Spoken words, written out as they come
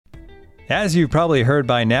As you've probably heard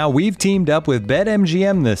by now, we've teamed up with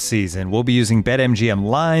BetMGM this season. We'll be using BetMGM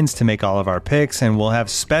lines to make all of our picks, and we'll have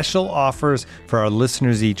special offers for our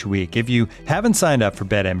listeners each week. If you haven't signed up for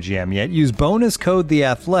BetMGM yet, use bonus code The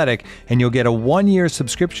Athletic, and you'll get a 1-year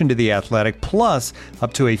subscription to The Athletic, plus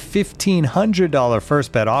up to a $1,500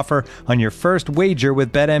 first bet offer on your first wager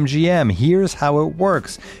with BetMGM. Here's how it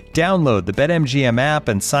works. Download the BetMGM app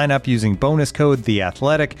and sign up using bonus code The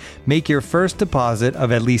Athletic. Make your first deposit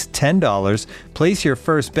of at least $10. Place your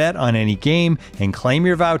first bet on any game and claim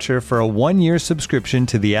your voucher for a 1-year subscription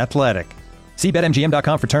to The Athletic. See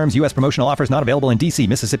BetMGM.com for terms. U.S. promotional offers not available in D.C.,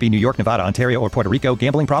 Mississippi, New York, Nevada, Ontario, or Puerto Rico.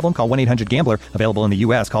 Gambling problem? Call 1-800-GAMBLER. Available in the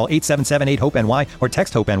U.S. Call 877-8-HOPE-NY or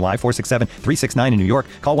text HOPE-NY 467-369 in New York.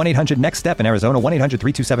 Call 1-800-NEXT-STEP in Arizona.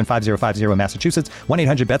 1-800-327-5050 in Massachusetts.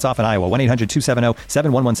 1-800-BETS-OFF in Iowa.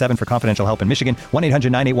 1-800-270-7117 for confidential help in Michigan.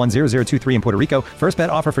 1-800-981-0023 in Puerto Rico. First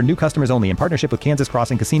bet offer for new customers only in partnership with Kansas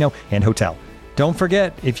Crossing Casino and Hotel. Don't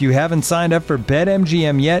forget, if you haven't signed up for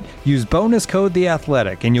BetMGM yet, use bonus code The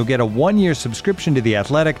Athletic, and you'll get a 1-year subscription to The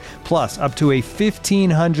Athletic, plus up to a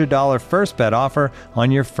 $1,500 first bet offer on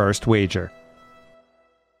your first wager.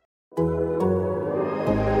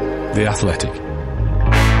 The Athletic.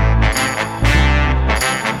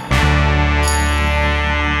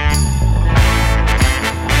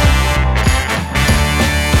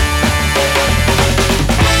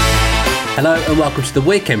 Hello and welcome to the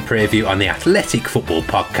weekend preview on the Athletic Football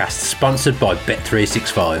Podcast, sponsored by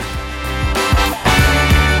Bet365.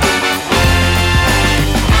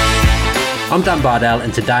 I'm Dan Bardell,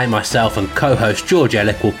 and today myself and co-host George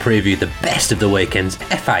Ellick will preview the best of the weekend's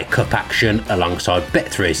FA Cup action alongside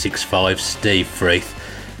Bet365 Steve Freeth.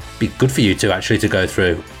 Be good for you two actually to go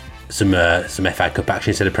through some FA Cup action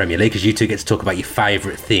instead of Premier League, because you two get to talk about your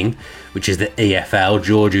favourite thing, which is the EFL.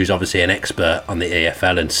 George, who's obviously an expert on the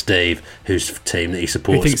EFL, and Steve, whose team that he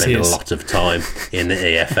supports, spend a lot of time in the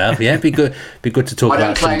EFL. Yeah, be good to talk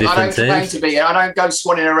about some different teams. I don't go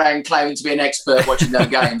swanning around claiming to be an expert watching no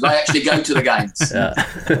games. I actually go to the games. Yeah.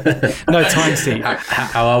 No time, Steve.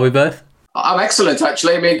 How are we both? I'm excellent,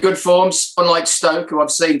 actually. I mean, good forms. Unlike Stoke, who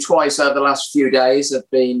I've seen twice over the last few days, have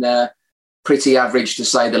been pretty average to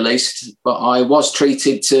say the least. But I was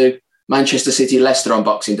treated to Manchester City Leicester on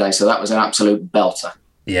Boxing Day, so that was an absolute belter.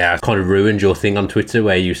 Yeah, I kind of ruined your thing on Twitter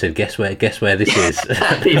where you said, guess where this is.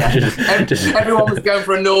 Everyone was going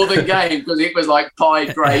for a northern game because it was like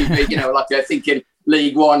pie gravy, like they're thinking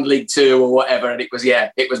League One, League Two or whatever. And it was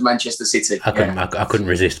Manchester City. I couldn't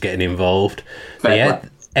resist getting involved.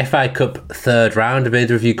 FA Cup third round. Have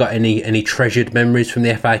either of you got any treasured memories from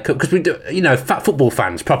the FA Cup? Because we do, football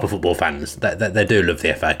fans, proper football fans, they do love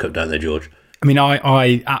the FA Cup, don't they, George? I mean,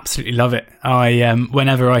 I absolutely love it.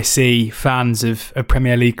 Whenever I see fans of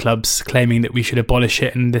Premier League clubs claiming that we should abolish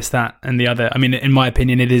it and this, that and the other, I mean, in my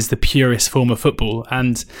opinion, it is the purest form of football.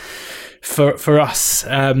 And for us,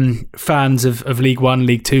 fans of League One,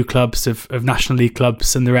 League Two clubs, of National League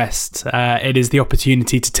clubs and the rest, it is the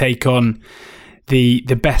opportunity to take on the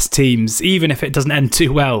best teams, even if it doesn't end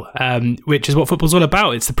too well, which is what football's all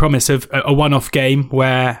about. It's the promise of a one-off game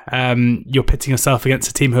where you're pitting yourself against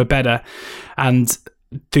a team who are better, and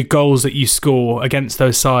the goals that you score against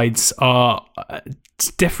those sides are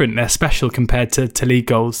different. They're special compared to league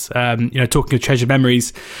goals. Talking of treasured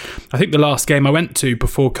memories, I think the last game I went to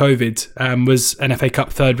before COVID was an FA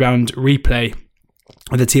Cup third round replay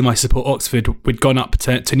with the team I support, Oxford. We'd gone up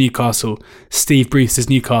to Newcastle, Steve Bruce's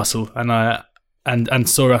Newcastle, and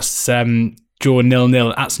saw us draw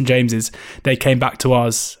 0-0 at St James's. They came back to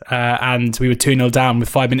ours, and we were 2-0 down with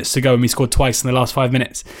 5 minutes to go, and we scored twice in the last 5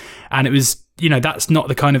 minutes. And it was, that's not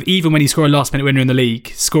the kind of, even when you score a last minute winner in the league,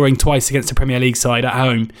 scoring twice against a Premier League side at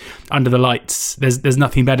home under the lights, there's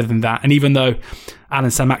nothing better than that. And even though Alan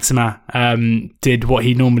Saint-Maximin did what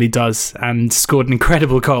he normally does and scored an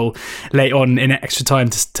incredible goal late on in extra time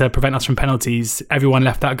to prevent us from penalties, everyone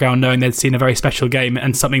left that ground knowing they'd seen a very special game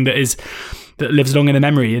and something that lives long in the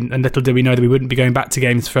memory. And little did we know that we wouldn't be going back to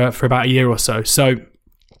games for about a year or so. So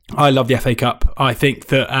I love the FA Cup. I think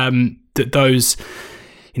that that those,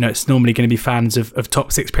 it's normally going to be fans of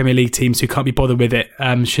top six Premier League teams who can't be bothered with it,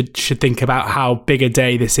 should think about how big a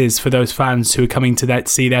day this is for those fans who are coming to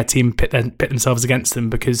see their team pit themselves against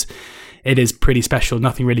them, because it is pretty special.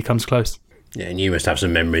 Nothing really comes close. Yeah, and you must have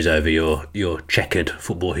some memories over your checkered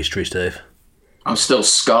football history, Steve. I'm still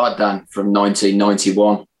scarred, Dan, from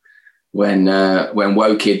 1991 when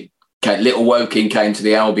little Woking came to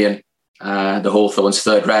the Albion, the Hawthorns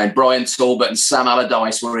third round. Brian Talbot and Sam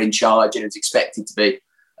Allardyce were in charge, and it was expected to be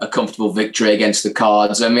a comfortable victory against the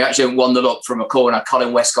Cards. And we actually 1-0 up from a corner.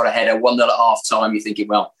 Colin West got a header, 1-0 at half time. You're thinking,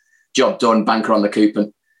 well, job done, banker on the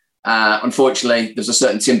coupon. Unfortunately, there's a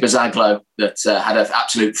certain Tim Bazaglo that had an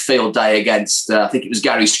absolute field day against, I think it was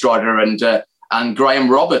Gary Strider and Graham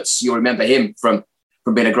Roberts. You'll remember him from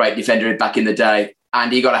being a great defender back in the day.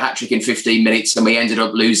 And he got a hat-trick in 15 minutes and we ended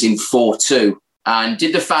up losing 4-2. And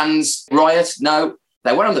did the fans riot? No.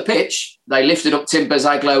 They went on the pitch. They lifted up Tim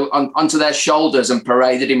Bazaglo onto their shoulders and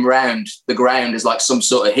paraded him round the ground as like some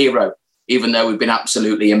sort of hero, even though we've been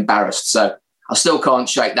absolutely embarrassed. So I still can't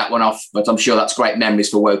shake that one off, but I'm sure that's great memories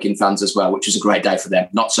for Woking fans as well, which was a great day for them.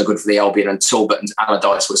 Not so good for the Albion, and Talbot and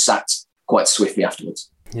Allardyce were sacked quite swiftly afterwards.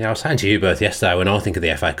 Yeah, I was saying to you both yesterday, when I think of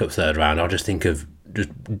the FA Cup third round, I just think of just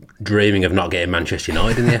dreaming of not getting Manchester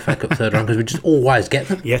United in the FA Cup third round, because we just always get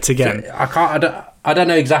them. Yet again. So I don't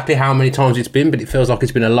know exactly how many times it's been, but it feels like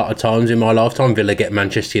it's been a lot of times in my lifetime. Villa get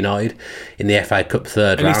Manchester United in the FA Cup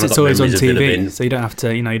third round. At least it's always on TV, so you don't have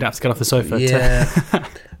to, you don't have to get off the sofa. Yeah.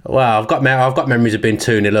 Well, I've got memories of being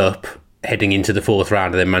 2-0 up, heading into the fourth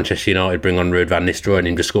round, and then Manchester United bring on Ruud van Nistelrooy and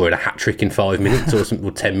him just scoring a hat-trick in 5 minutes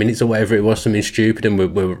or 10 minutes or whatever it was, something stupid, and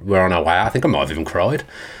we're on our way. I think I might have even cried.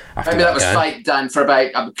 Maybe that was fate, Dan, for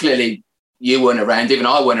about, clearly you weren't around, even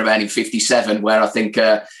I weren't around in 57, where I think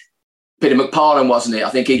Peter McParlin, wasn't it? I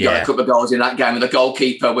think he got a couple of goals in that game, and the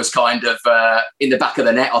goalkeeper was kind of in the back of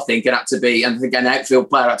the net, I think, and had to be, and I think an outfield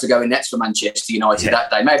player had to go in nets for Manchester United that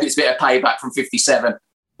day. Maybe it's a bit of payback from 57.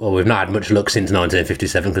 Well, we've not had much luck since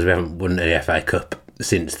 1957 because we haven't won the FA Cup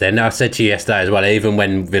since then. Now, I said to you yesterday as well, even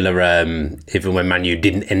when Man U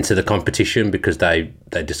didn't enter the competition because they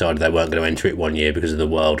decided they weren't going to enter it one year because of the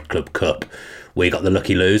World Club Cup, we got the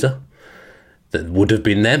lucky loser. That would have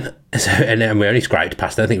been them. And then we only scraped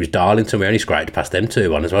past them. I think it was Darlington. We only scraped past them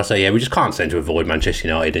 2-1 as well. So, yeah, we just can't seem to avoid Manchester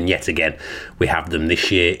United. And yet again, we have them this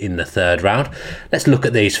year in the third round. Let's look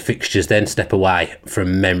at these fixtures then, step away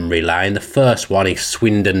from memory lane. The first one is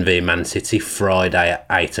Swindon v Man City, Friday at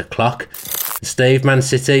 8 o'clock. Steve, Man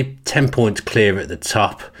City, 10 points clear at the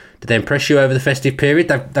top. Did they impress you over the festive period?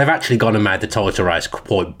 They've actually gone and made the title race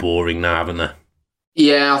quite boring now, haven't they?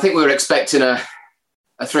 Yeah, I think we were expecting a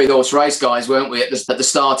 3-horse race, guys, weren't we, at the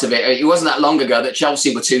start of it? It wasn't that long ago that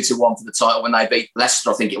Chelsea were 2-1 for the title when they beat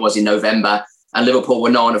Leicester, I think it was in November, and Liverpool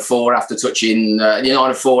were 9-4 after touching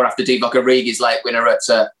 9-4 after Divock Origi's late winner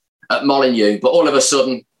at Molineux. But all of a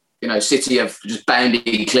sudden, City have just bounded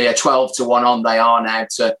clear. 12-1 on they are now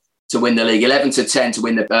to win the league. 11-10 to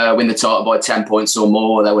win the title by 10 points or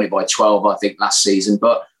more. They won it by 12, I think, last season.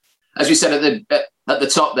 But as we said at the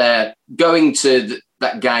top there, going to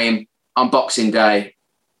that game on Boxing Day,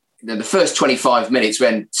 the first 25 minutes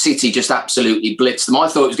when City just absolutely blitzed them, I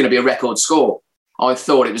thought it was going to be a record score. I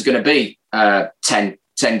thought it was going to be 10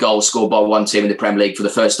 goals scored by one team in the Premier League for the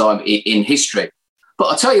first time in history. But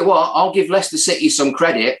I'll tell you what, I'll give Leicester City some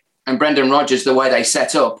credit, and Brendan Rodgers, the way they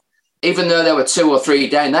set up. Even though there were 2 or 3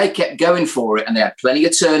 down, they kept going for it, and they had plenty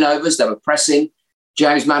of turnovers. They were pressing.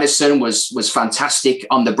 James Maddison was fantastic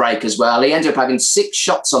on the break as well. He ended up having 6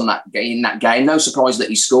 shots in that game. No surprise that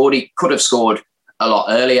he scored. He could have scored a lot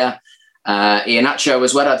earlier. Iheanacho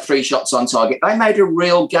as well had 3 shots on target. They made a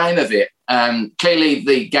real game of it. Clearly,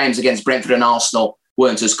 the games against Brentford and Arsenal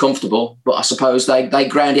weren't as comfortable, but I suppose they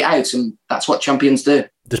ground it out, and that's what champions do.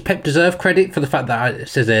 Does Pep deserve credit for the fact that it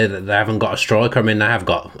says there that they haven't got a striker? I mean, they have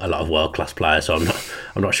got a lot of world-class players, so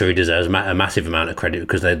I'm not sure he deserves a massive amount of credit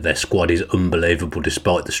because their squad is unbelievable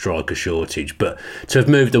despite the striker shortage. But to have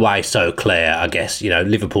moved away so clear, I guess,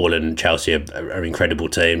 Liverpool and Chelsea are incredible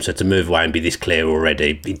teams, so to move away and be this clear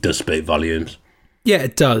already, it does speak volumes. Yeah,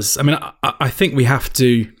 it does. I mean, I think we have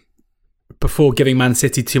to, before giving Man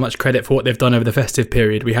City too much credit for what they've done over the festive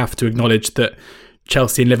period, we have to acknowledge that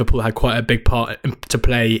Chelsea and Liverpool had quite a big part to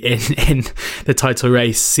play in the title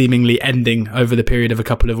race, seemingly ending over the period of a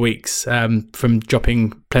couple of weeks, from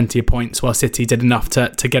dropping plenty of points, while City did enough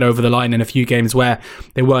to get over the line in a few games where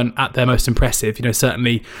they weren't at their most impressive.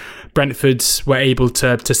 Certainly Brentford were able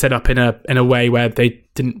to set up in a way where they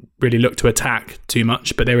didn't really look to attack too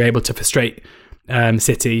much, but they were able to frustrate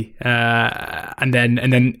City, and then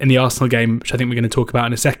in the Arsenal game, which I think we're going to talk about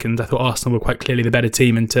in a second, I thought Arsenal were quite clearly the better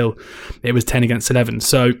team until it was 10 against 11.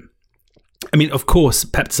 So, I mean, of course,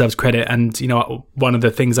 Pep deserves credit, and one of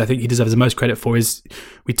the things I think he deserves the most credit for is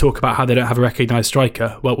we talk about how they don't have a recognised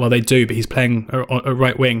striker. Well, they do, but he's playing a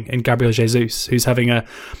right wing in Gabriel Jesus, who's having a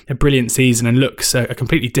brilliant season and looks a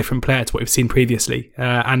completely different player to what we've seen previously,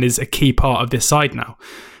 and is a key part of this side now.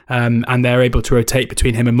 And they're able to rotate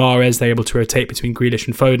between him and Mahrez. They're able to rotate between Grealish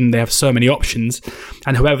and Foden. They have so many options.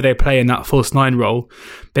 And whoever they play in that false 9 role,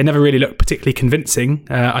 they never really look particularly convincing.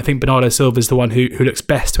 I think Bernardo Silva is the one who looks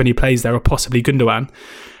best when he plays there, or possibly Gundogan.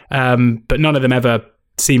 But none of them ever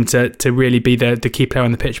seem to really be the key player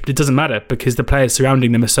on the pitch, but it doesn't matter because the players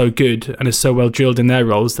surrounding them are so good and are so well drilled in their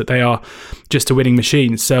roles that they are just a winning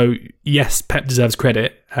machine. So yes, Pep deserves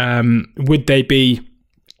credit. Would they be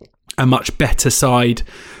a much better side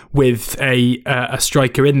with a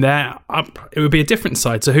striker in there? It would be a different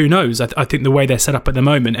side. So who knows? I think the way they're set up at the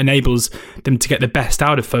moment enables them to get the best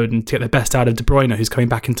out of Foden, to get the best out of De Bruyne, who's coming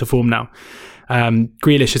back into form now.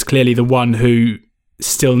 Grealish is clearly the one who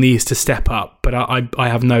still needs to step up, but I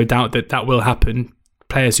have no doubt that will happen.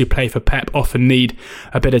 Players who play for Pep often need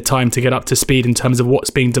a bit of time to get up to speed in terms of what's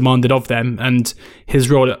being demanded of them, and his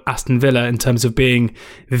role at Aston Villa in terms of being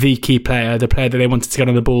the key player, the player that they wanted to get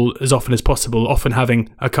on the ball as often as possible, often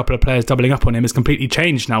having a couple of players doubling up on him, has completely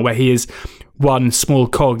changed now, where he is one small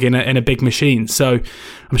cog in a big machine. So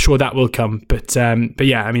I'm sure that will come, but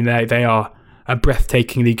yeah, I mean they are a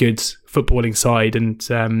breathtakingly good footballing side, and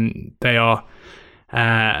they are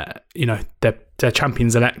they're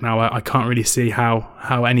champions elect now. I can't really see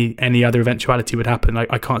how any other eventuality would happen.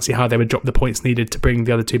 I can't see how they would drop the points needed to bring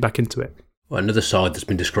the other two back into it. Well, another side that's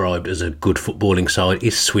been described as a good footballing side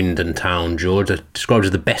is Swindon Town, George. They're described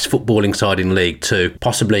as the best footballing side in League 2,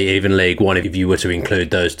 possibly even League 1 if you were to include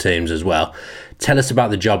those teams as well. Tell us about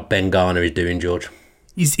the job Ben Garner is doing, George.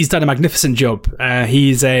 He's done a magnificent job.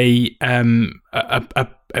 He's a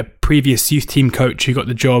previous youth team coach who got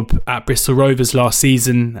the job at Bristol Rovers last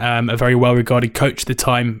season, a very well-regarded coach at the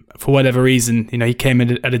time. For whatever reason, he came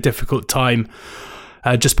in at a difficult time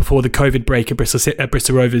just before the COVID break at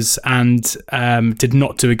Bristol Rovers, and did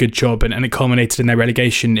not do a good job, and it culminated in their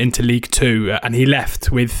relegation into League 2. And he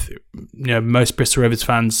left with most Bristol Rovers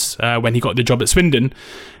fans when he got the job at Swindon.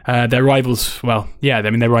 Their rivals,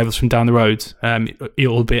 they're rivals from down the road,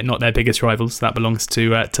 albeit not their biggest rivals. That belongs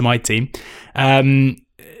to my team.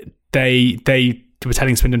 They were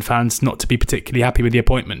telling Swindon fans not to be particularly happy with the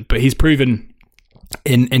appointment, but he's proven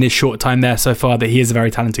in his short time there so far that he is a very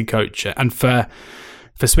talented coach. And for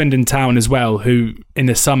Swindon Town as well, who in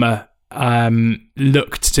the summer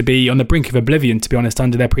looked to be on the brink of oblivion, to be honest,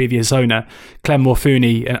 under their previous owner, Clem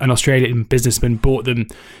Morfuni, an Australian businessman, bought them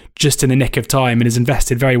just in the nick of time and has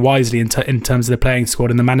invested very wisely in terms of the playing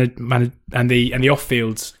squad and the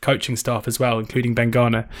off-field coaching staff as well, including Ben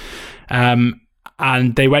Garner.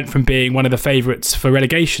 And they went from being one of the favourites for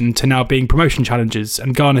relegation to now being promotion challengers.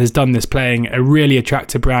 And Garner has done this playing a really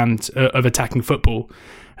attractive brand of attacking football.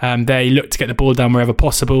 They look to get the ball down wherever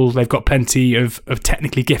possible. They've got plenty of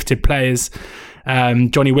technically gifted players.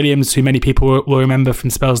 Johnny Williams, who many people will remember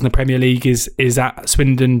from spells in the Premier League, is at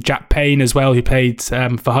Swindon. Jack Payne as well, who played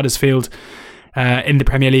for Huddersfield in the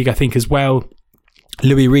Premier League, I think, as well.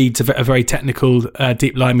 Louis Reed's a very technical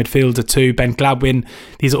deep line midfielder too. Ben Gladwin.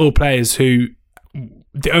 These are all players who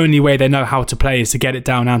the only way they know how to play is to get it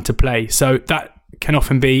down and to play. So that can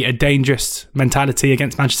often be a dangerous mentality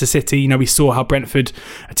against Manchester City. We saw how Brentford,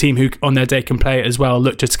 a team who on their day can play it as well,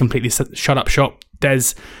 looked just completely shut up shop.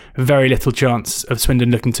 There's very little chance of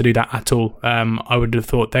Swindon looking to do that at all. I would have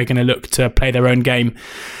thought they're going to look to play their own game.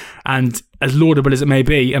 And as laudable as it may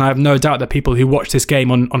be, and I have no doubt that people who watch this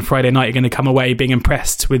game on Friday night are going to come away being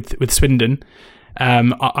impressed with Swindon,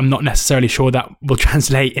 I'm not necessarily sure that will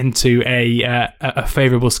translate into a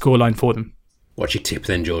favourable scoreline for them. What's your tip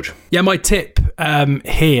then, George? Yeah, my tip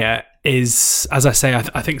here is, as I say,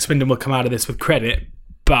 I think Swindon will come out of this with credit,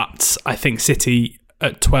 but I think City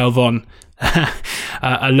at 12 on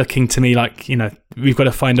are looking to me like, we've got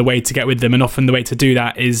to find a way to get with them, and often the way to do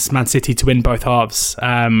that is Man City to win both halves.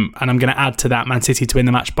 And I'm going to add to that Man City to win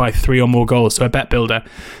the match by 3 or more goals, so a bet builder.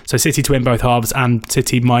 So City to win both halves and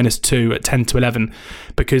City -2 at 10 to 11,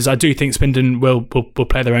 because I do think Swindon will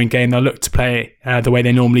play their own game. They'll look to play the way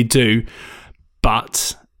they normally do,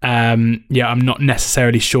 but I'm not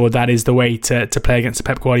necessarily sure that is the way to play against the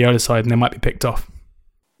Pep Guardiola side, and they might be picked off.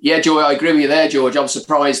 Yeah, Joy, I agree with you there, George. I'm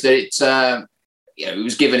surprised that it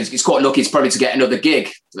was given. It's quite lucky. It's probably to get another gig.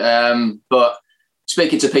 But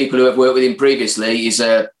speaking to people who have worked with him previously, he's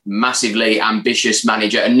a massively ambitious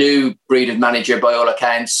manager, a new breed of manager by all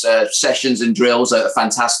accounts. Sessions and drills are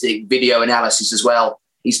fantastic. Video analysis as well.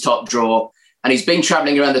 He's top draw. And he's been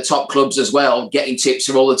travelling around the top clubs as well, getting tips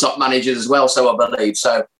from all the top managers as well, so I believe.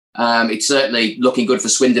 So it's certainly looking good for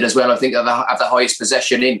Swindon as well. I think they have the highest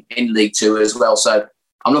possession in League 2 as well. So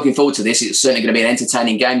I'm looking forward to this. It's certainly going to be an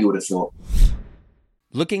entertaining game, you would have thought.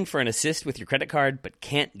 Looking for an assist with your credit card but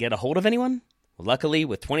can't get a hold of anyone? Luckily,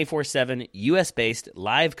 with 24/7 US-based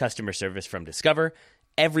live customer service from Discover,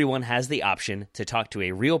 everyone has the option to talk to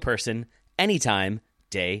a real person anytime,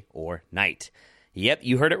 day or night. Yep,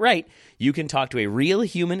 you heard it right. You can talk to a real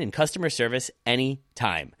human in customer service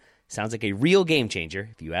anytime. Sounds like a real game changer,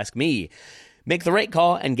 if you ask me. Make the right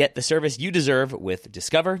call and get the service you deserve with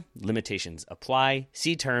Discover. Limitations apply.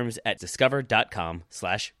 See terms at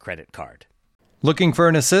discover.com/creditcard. Looking for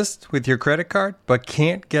an assist with your credit card but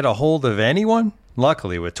can't get a hold of anyone?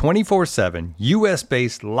 Luckily, with 24/7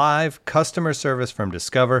 US-based live customer service from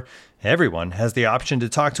Discover, everyone has the option to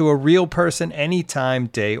talk to a real person anytime,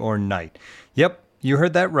 day or night. Yep, you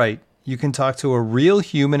heard that right. You can talk to a real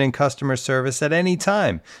human in customer service at any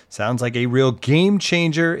time. Sounds like a real game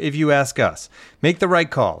changer if you ask us. Make the right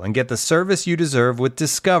call and get the service you deserve with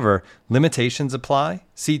Discover. Limitations apply.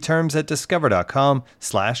 See terms at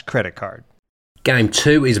discover.com/creditcard. Game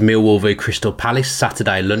 2 is Millwall v Crystal Palace,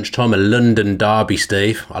 Saturday lunchtime, a London derby,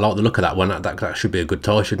 Steve. I like the look of that one. That should be a good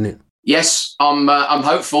tie, shouldn't it? Yes, I'm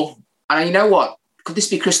hopeful. And you know what? Could this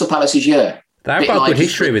be Crystal Palace's year? They've got a good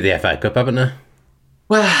history with the FA Cup, haven't they?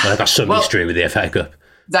 Well, they've got some history with the FA Cup.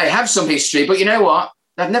 They have some history, but you know what?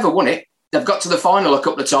 They've never won it. They've got to the final a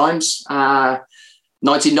couple of times.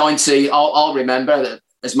 1990, I'll remember that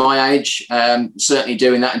as my age, certainly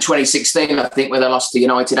doing that. In 2016, I think, where they lost to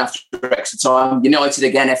United after extra time. United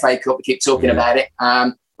again, FA Cup, we keep talking about it.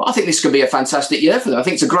 But I think this could be a fantastic year for them. I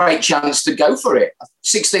think it's a great chance to go for it.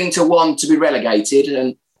 16-1 to be relegated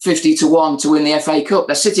and 50-1 to win the FA Cup.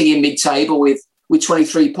 They're sitting in mid-table with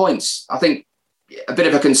 23 points. I think a bit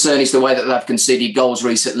of a concern is the way that they've conceded goals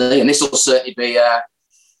recently, and this will certainly be, I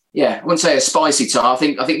wouldn't say a spicy tie. I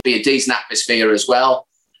think it'll be a decent atmosphere as well.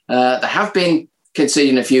 They have been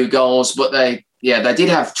conceding a few goals, but they did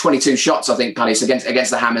have 22 shots, I think, Palace,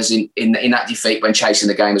 against the Hammers in that defeat when chasing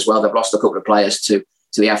the game as well. They've lost a couple of players to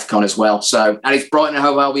the AFCON as well. So, and it's Brighton and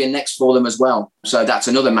Hove Albion next for them as well. So that's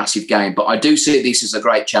another massive game. But I do see this as a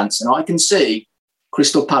great chance, and I can see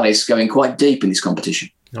Crystal Palace going quite deep in this competition.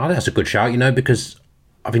 I think that's a good shout, because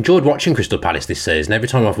I've enjoyed watching Crystal Palace this season. Every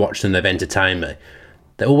time I've watched them, they've entertained me.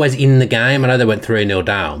 They're always in the game. I know they went 3-0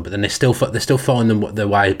 down, but then they still find their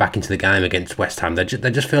way back into the game against West Ham. They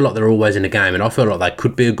just feel like they're always in the game, and I feel like they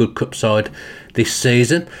could be a good cup side this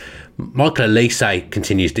season. Michael Elise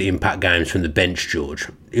continues to impact games from the bench, George.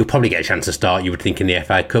 He'll probably get a chance to start, you would think, in the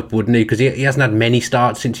FA Cup, wouldn't he? Because he hasn't had many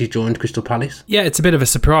starts since he's joined Crystal Palace. Yeah, it's a bit of a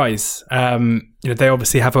surprise. They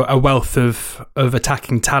obviously have a wealth of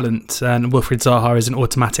attacking talent, and Wilfried Zaha is an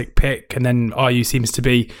automatic pick, and then Ayew seems to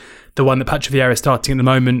be the one that Patrick Vieira is starting at the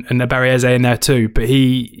moment, and Barriere in there too. But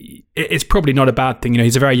it's probably not a bad thing.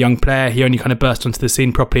 He's a very young player. He only kind of burst onto the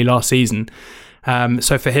scene properly last season.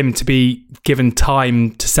 So for him to be given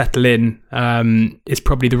time to settle in is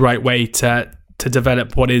probably the right way to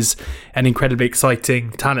develop what is an incredibly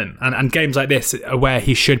exciting talent. And games like this are where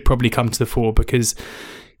he should probably come to the fore, because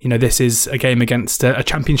this is a game against a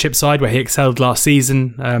championship side where he excelled last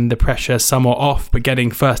season. The pressure somewhat off, but getting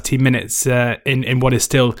first team minutes in what is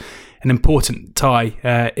still an important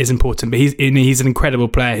tie is important. But he's an incredible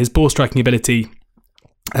player. His ball striking ability,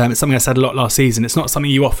 it's something I said a lot last season. It's not something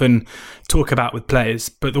you often talk about with players,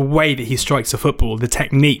 but the way that he strikes a football, the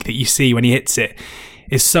technique that you see when he hits it,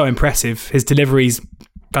 is so impressive. His delivery's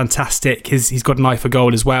fantastic. He's got an eye for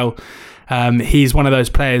goal as well. He's one of those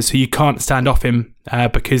players who you can't stand off him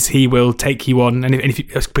because he will take you on, and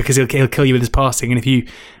because he'll kill you with his passing. And if you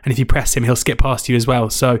press him, he'll skip past you as well.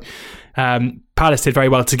 So Palace did very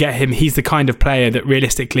well to get him. He's the kind of player that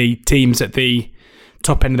realistically teams at the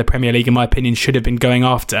top end of the Premier League, in my opinion, should have been going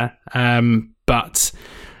after. But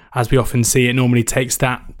as we often see, it normally takes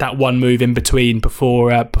that one move in between before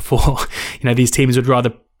these teams would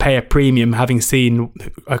rather pay a premium, having seen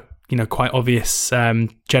a quite obvious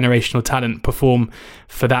generational talent perform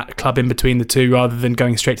for that club in between the two, rather than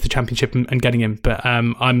going straight to the Championship and getting him. But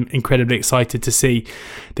I'm incredibly excited to see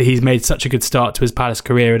that he's made such a good start to his Palace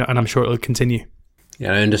career, and I'm sure it will continue.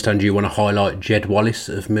 Yeah, I understand you want to highlight Jed Wallace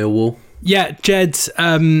of Millwall. Yeah, Jed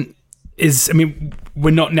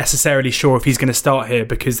we're not necessarily sure if he's going to start here,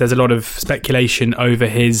 because there's a lot of speculation over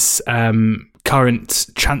his current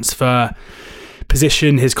transfer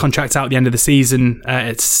position. His contract's out at the end of the season.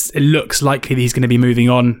 It looks likely that he's going to be moving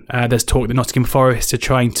on. There's talk that Nottingham Forest are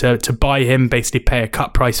trying to buy him, basically pay a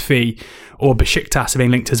cut price fee, or Besiktas are being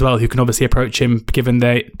linked as well, who can obviously approach him, given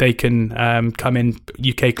they can come in.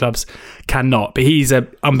 UK clubs cannot. But he's an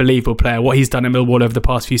unbelievable player. What he's done at Millwall over the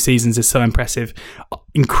past few seasons is so impressive.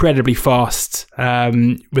 Incredibly fast,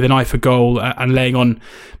 with an eye for goal, and laying on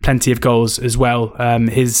plenty of goals as well.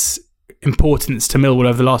 His importance to Millwall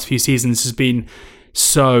over the last few seasons has been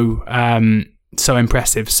so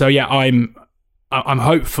impressive. So yeah, I'm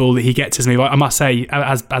hopeful that he gets his move. I must say,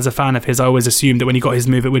 as a fan of his, I always assumed that when he got his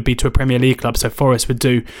move, it would be to a Premier League club. So Forest would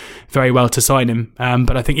do very well to sign him.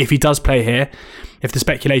 But I think if he does play here, if the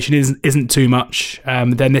speculation isn't too much,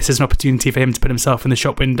 then this is an opportunity for him to put himself in the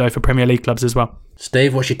shop window for Premier League clubs as well.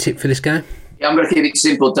 Steve, what's your tip for this game? Yeah, I'm going to keep it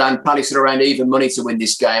simple, Dan. Palace are around even money to win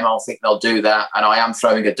this game. I think they'll do that. And I am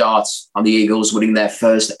throwing a dart on the Eagles winning their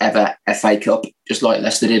first ever FA Cup, just like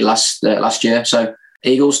Leicester did last year. So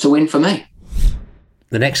Eagles to win for me.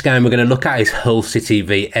 The next game we're going to look at is Hull City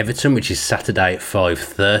v Everton, which is Saturday at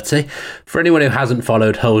 5:30. For anyone who hasn't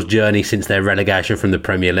followed Hull's journey since their relegation from the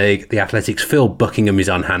Premier League, the Athletic's Phil Buckingham is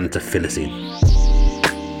on hand to fill us in.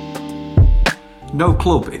 No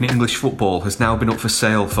club in English football has now been up for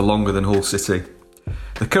sale for longer than Hull City.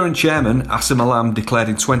 The current chairman, Asim Alam, declared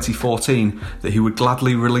in 2014 that he would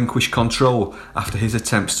gladly relinquish control after his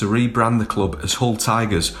attempts to rebrand the club as Hull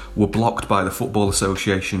Tigers were blocked by the Football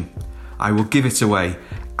Association. "I will give it away.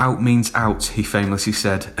 Out means out," he famously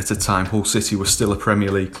said at a time Hull City was still a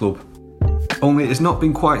Premier League club. Only it has not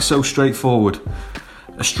been quite so straightforward.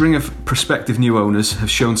 A string of prospective new owners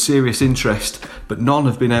have shown serious interest, but none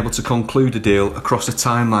have been able to conclude a deal across a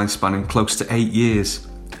timeline spanning close to 8 years.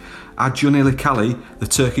 Acun Ilıcalı, the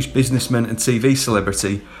Turkish businessman and TV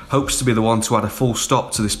celebrity, hopes to be the one to add a full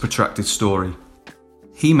stop to this protracted story.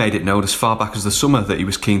 He made it known as far back as the summer that he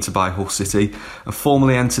was keen to buy Hull City and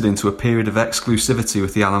formally entered into a period of exclusivity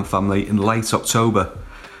with the Alam family in late October.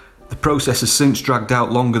 The process has since dragged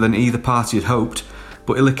out longer than either party had hoped,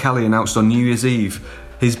 but Ilıcalı announced on New Year's Eve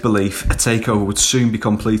his belief a takeover would soon be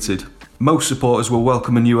completed. Most supporters will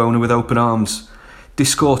welcome a new owner with open arms.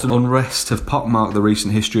 Discord and unrest have pockmarked the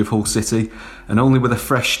recent history of Hull City, and only with a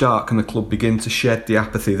fresh start can the club begin to shed the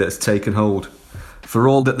apathy that has taken hold. For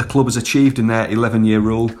all that the club has achieved in their 11-year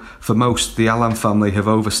rule, for most, the Alam family have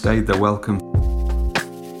overstayed their welcome.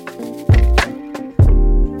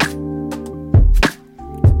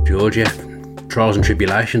 Georgia, trials and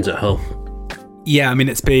tribulations at Hull. Yeah, I mean,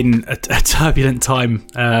 it's been a turbulent time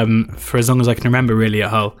for as long as I can remember, really, at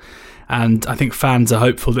Hull. And I think fans are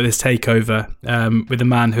hopeful that this takeover, with a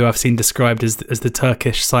man who I've seen described as the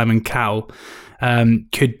Turkish Simon Cowell,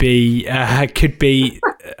 could be the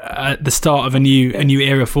start of a new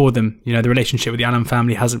era for them. You know, the relationship with the Alam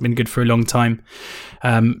family hasn't been good for a long time.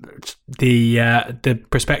 The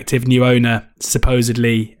prospective new owner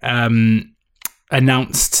supposedly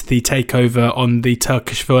announced the takeover on the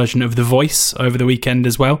Turkish version of The Voice over the weekend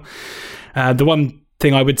as well. The one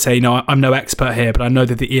thing I would say, I'm no expert here, but I know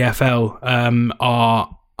that the EFL are,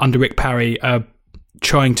 under Rick Parry,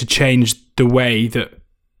 trying to change the way that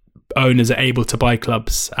owners are able to buy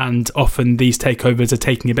clubs, and often these takeovers are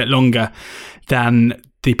taking a bit longer than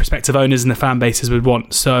the prospective owners and the fan bases would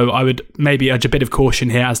want. So I would maybe urge a bit of caution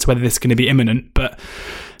here as to whether this is going to be imminent, but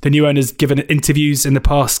the new owner's given interviews in the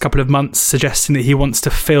past couple of months suggesting that he wants to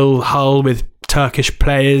fill Hull with Turkish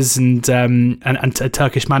players and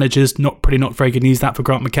Turkish managers. Not very good news that for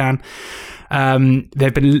Grant McCann.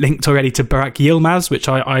 They've been linked already to Burak Yilmaz, which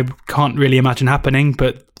I can't really imagine happening,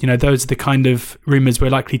 but you know, those are the kind of rumours we're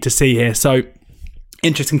likely to see here. So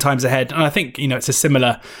interesting times ahead. And I think, you know, it's a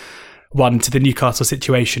similar one to the Newcastle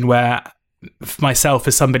situation, where myself,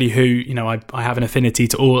 as somebody who, you know, I have an affinity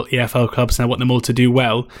to all EFL clubs and I want them all to do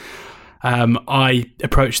well, I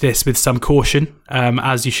approach this with some caution,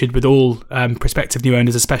 as you should with all prospective new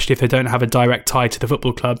owners, especially if they don't have a direct tie to the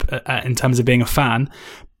football club in terms of being a fan.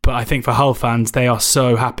 But I think for Hull fans, they are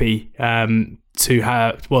so happy to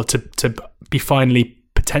be finally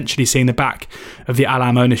potentially seeing the back of the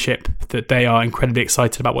Alam ownership, that they are incredibly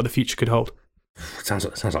excited about what the future could hold. Sounds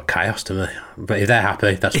like chaos to me. But if they're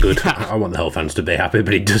happy, that's good. Yeah. I want the Hull fans to be happy,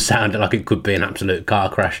 but it does sound like it could be an absolute car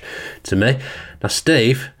crash to me. Now,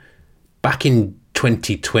 Steve, back in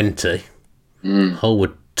 2020, Hull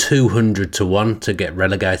were 200-1 to get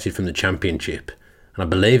relegated from the Championship. And I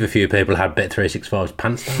believe a few people had Bet365's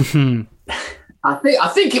pants down. I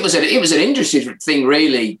think it was an interesting thing,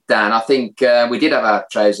 really, Dan. I think we did have our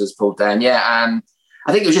trousers pulled down, yeah. And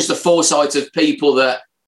I think it was just the foresight of people that,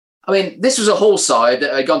 I mean, this was a Hull side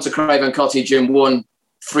that had gone to Craven Cottage and won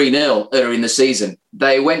 3-0 earlier in the season.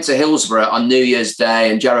 They went to Hillsborough on New Year's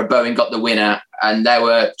Day and Jarrod Bowen got the winner, and they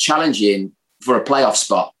were challenging for a playoff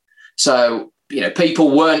spot. So, you know,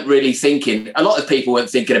 people weren't really thinking, a lot of people weren't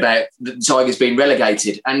thinking about the Tigers being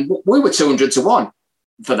relegated. And we were 200-1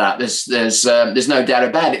 for that. There's no doubt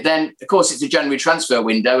about it. Then, of course, it's a January transfer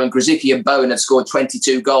window, and Grzycki and Bowen had scored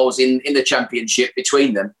 22 goals in the Championship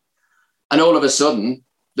between them. And all of a sudden,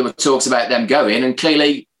 there were talks about them going, and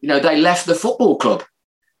clearly, you know, they left the football club,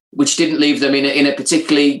 which didn't leave them in a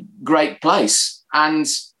particularly great place. And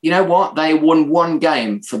you know what? They won one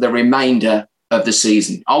game for the remainder of the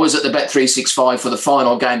season. I was at the Bet365 for the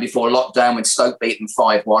final game before lockdown when Stoke beat them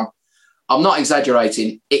 5-1. I'm not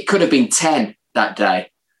exaggerating. It could have been 10 that day.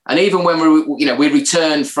 And even when we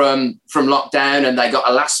returned from lockdown and they got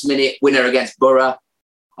a last minute winner against Borough,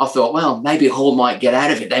 I thought, well, maybe Hull might get out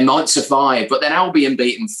of it. They might survive. But then Albion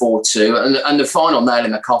beat them 4-2. And the final nail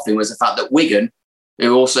in the coffin was the fact that Wigan,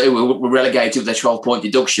 who were relegated with their 12-point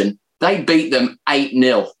deduction, they beat them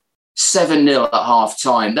 8-0, 7-0 at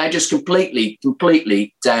half-time. They're just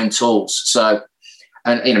completely down tools. So,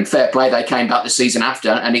 and fair play, they came back the season after,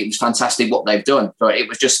 and it was fantastic what they've done. But it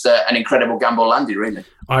was just an incredible gamble landed, really.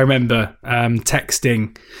 I remember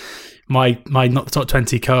texting my Not the Top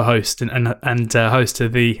 20 co-host and host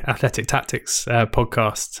of the Athletic Tactics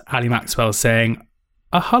podcast, Ali Maxwell, saying,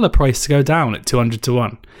 a Hull are priced to go down at 200 to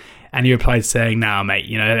 1. And he replied saying, nah, mate,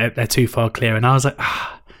 they're too far clear. And I was like,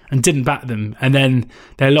 and didn't back them. And then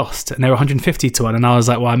they lost and they were 150 to 1. And I was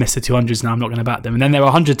like, well, I missed the 200s now, I'm not going to back them. And then they were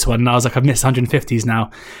 100 to 1. And I was like, I've missed 150s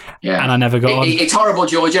now. Yeah. And I never got on. It's horrible,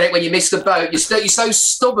 George, isn't it, when you miss the boat? You're so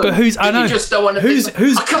stubborn. But I know. You just don't want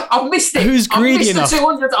to I've missed it. Who's greedy enough? I missed the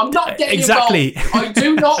 200. I'm not getting exactly involved. I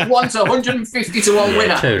do not want a 150 to 1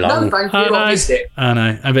 winner. Too long. No, thank you. I missed it. I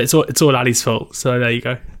know. But it's all Ali's fault. So there you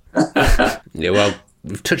go. Yeah, well,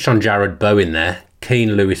 we've touched on Jared Bowen there.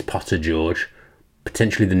 Keane, Lewis, Potter, George.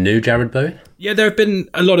 Potentially the new Jared Bowen? Yeah, there have been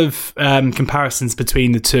a lot of comparisons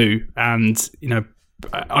between the two, and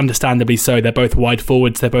understandably so. They're both wide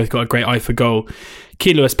forwards. They've both got a great eye for goal.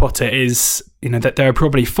 Keane Lewis Potter is, that there are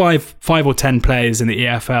probably five or 10 players in the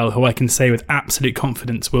EFL who I can say with absolute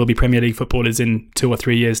confidence will be Premier League footballers in 2 or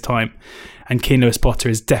 3 years' time, and Keane Lewis Potter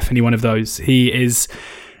is definitely one of those. He is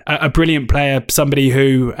a brilliant player, somebody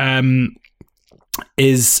who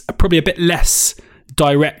is probably a bit less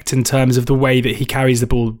direct in terms of the way that he carries the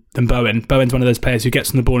ball than Bowen. Bowen's one of those players who gets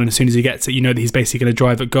on the ball, and as soon as he gets it, that he's basically going to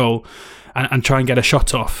drive at goal and try and get a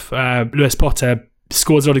shot off. Lewis Potter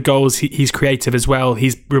scores a lot of goals. He's creative as well.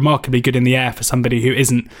 He's remarkably good in the air for somebody who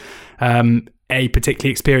isn't A,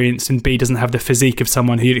 particularly experienced, and B, doesn't have the physique of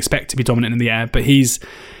someone who you'd expect to be dominant in the air. But he's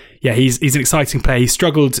an exciting player. He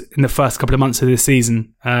struggled in the first couple of months of this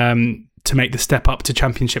season to make the step up to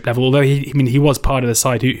championship level, although he was part of the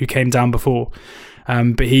side who came down before.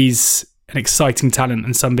 But he's an exciting talent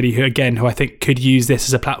and somebody who I think could use this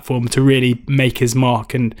as a platform to really make his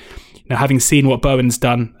mark. And having seen what Bowen's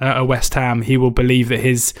done at West Ham, he will believe that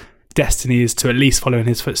his destiny is to at least follow in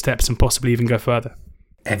his footsteps and possibly even go further.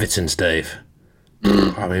 Everton, Steve.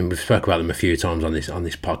 I mean, we've spoken about them a few times on this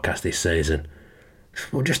podcast this season.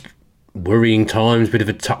 Well, just worrying times, bit of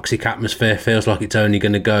a toxic atmosphere. Feels like it's only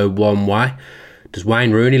going to go one way. Does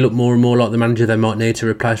Wayne Rooney look more and more like the manager they might need to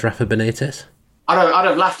replace Rafa Benitez? I'd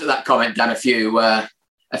have laughed at that comment, Dan, a few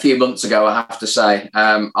months ago, I have to say.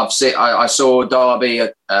 I saw Derby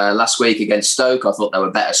last week against Stoke. I thought they were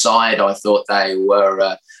a better side. I thought they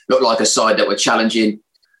looked like a side that were challenging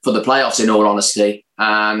for the playoffs, in all honesty.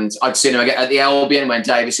 And I'd seen them at the Albion when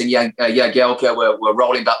Davis and Jagielka were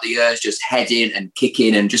rolling back the years, just heading and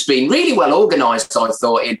kicking and just being really well organised, I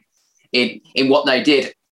thought, in what they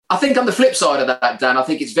did. I think on the flip side of that, Dan, I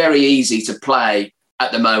think it's very easy to play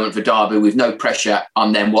at the moment for Derby with no pressure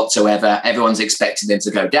on them whatsoever. Everyone's expecting them to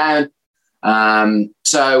go down.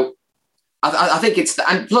 So I think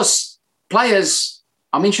and plus players,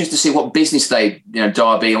 I'm interested to see what business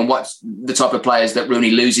Derby, and what the type of players that Rooney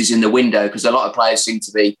loses in the window, because a lot of players seem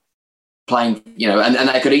to be playing, and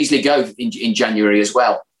they could easily go in January as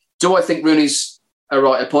well. Do I think Rooney's a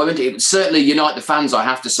right appointment? It would certainly unite the fans, I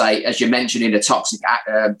have to say, as you mentioned, in a toxic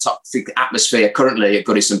atmosphere currently at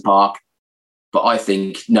Goodison Park. But I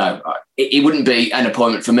think, no, it wouldn't be an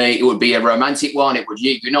appointment for me. It would be a romantic one. It would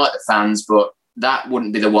unite the fans, but that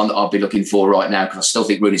wouldn't be the one that I'd be looking for right now, because I still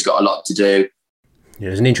think Rooney's got a lot to do. Yeah,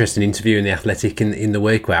 there was an interesting interview in The Athletic in the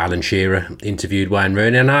week where Alan Shearer interviewed Wayne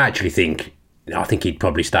Rooney, and I think he'd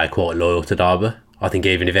probably stay quite loyal to Derby. I think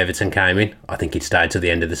even if Everton came in, I think he'd stay to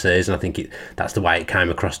the end of the season. I think that's the way it came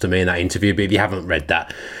across to me in that interview. But if you haven't read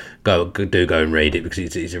that, go and read it, because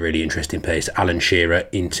it's a really interesting piece. Alan Shearer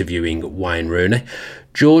interviewing Wayne Rooney.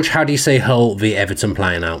 George, how do you see Hull v Everton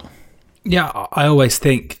playing out? Yeah, I always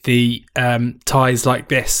think the ties like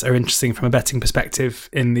this are interesting from a betting perspective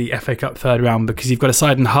in the FA Cup third round, because you've got a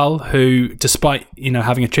side in Hull who, despite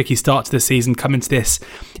having a tricky start to the season, come into this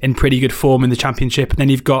in pretty good form in the Championship, and then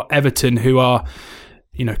you've got Everton who are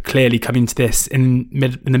clearly coming to this in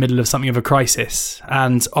the middle of something of a crisis.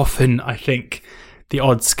 And often I think the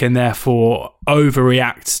odds can therefore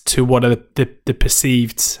overreact to what are the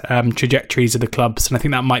perceived trajectories of the clubs. And I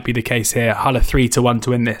think that might be the case here. Hull are 3-1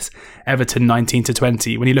 to win this. Everton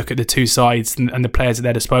 19-20. When you look at the two sides and the players at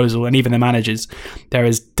their disposal, and even the managers, there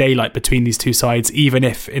is daylight between these two sides, even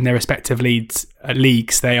if in their respective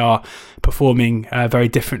leagues they are performing very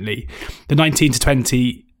differently. The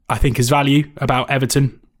 19-20, I think, is value about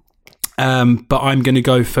Everton. But I'm going to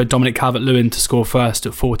go for Dominic Calvert-Lewin to score first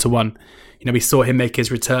at 4-1. we saw him make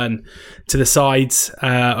his return to the sides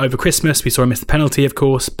over Christmas. We saw him miss the penalty, of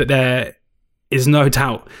course, but there is no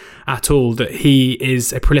doubt at all that he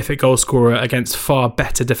is a prolific goal scorer against far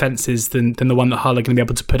better defences than the one that Hull are going to be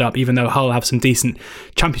able to put up, even though Hull have some decent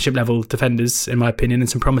championship level defenders, in my opinion, and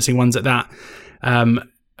some promising ones at that.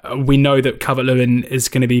 We know that Calvert-Lewin is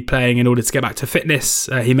going to be playing in order to get back to fitness.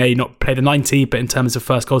 He may not play the 90, but in terms of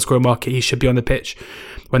first goal scorer market, he should be on the pitch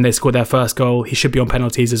when they score their first goal. He should be on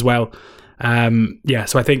penalties as well.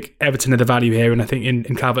 So I think Everton are the value here, and I think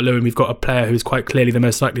in Calvert-Lewin we've got a player who's quite clearly the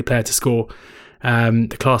most likely player to score.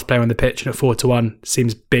 The class player on the pitch, and at 4-1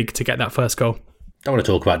 seems big to get that first goal. I want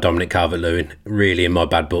to talk about Dominic Calvert-Lewin. Really, in my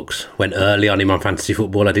bad books, went early on him on fantasy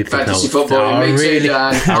football. I did think I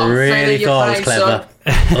really thought it was clever.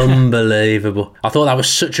 Unbelievable. I thought that was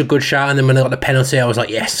such a good shout, and then when I got the penalty, I was like,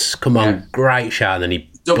 yes, come on, great shout. And then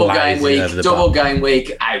he double game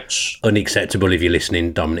week, ouch. Unacceptable if you're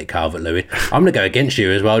listening, Dominic Calvert-Lewin. I'm going to go against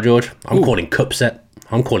you as well, George. I'm calling cup set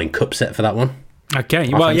for that one. Okay,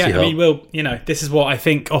 well, yeah, I mean, this is what I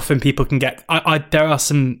think often people can get. There are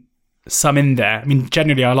some in there. I mean,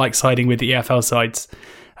 generally I like siding with the EFL sides,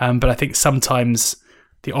 but I think sometimes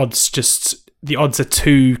the odds are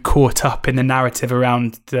too caught up in the narrative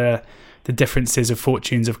around the differences of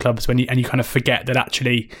fortunes of clubs and you kind of forget that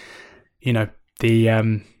actually,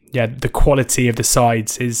 the quality of the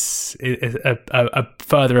sides is a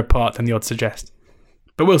further apart than the odds suggest.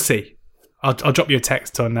 But we'll see. I'll drop you a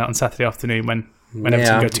text on Saturday afternoon when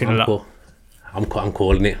Everton go 2-0 up. I'm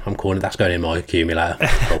calling it. That's going in my accumulator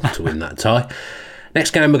to win that tie.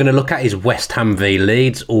 Next game we're going to look at is West Ham v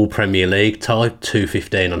Leeds, all Premier League tie,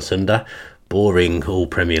 2:15 on Sunday. Boring all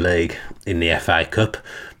Premier League in the FA Cup.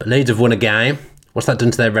 But Leeds have won a game. What's that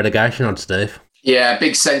done to their relegation odds, Steve? Yeah,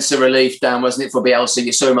 big sense of relief, Dan, wasn't it, for Bielsa?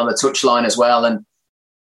 You saw him on the touchline as well. And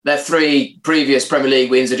their 3 previous Premier League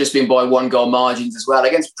wins have just been by 1-goal margins as well,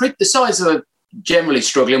 against the sides that are generally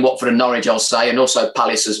struggling, Watford and Norwich, I'll say, and also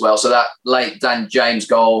Palace as well. So that late Dan James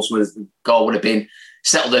goal would have been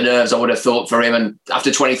settled the nerves, I would have thought, for him. And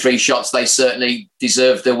after 23 shots, they certainly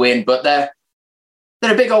deserved the win. But they're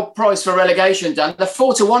a big old price for relegation, Dan. They're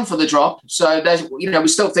 4-1 for the drop. So we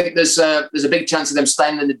still think there's a big chance of them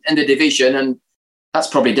staying in the division, and that's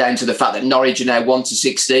probably down to the fact that Norwich are now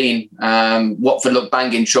 1-16. Watford look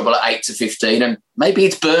bang in trouble at 8-15, and maybe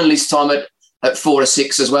it's Burnley's time at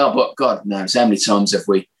 4-6 as well. But God knows how many times have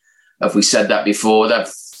we said that before?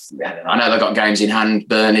 I know they've got games in hand,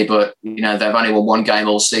 Burnley, but they've only won 1 game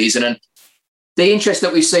all season. And the interest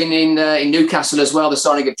that we've seen in Newcastle as well, the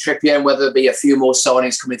signing of Trippier, and whether there be a few more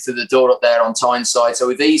signings coming through the door up there on Tyneside. So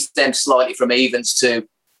we've eased them slightly from evens to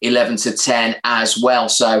 11-10 as well.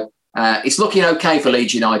 So it's looking okay for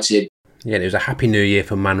Leeds United. Yeah, it was a happy new year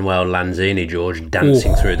for Manuel Lanzini, George,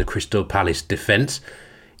 dancing through the Crystal Palace defence.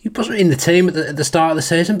 He wasn't in the team at the start of the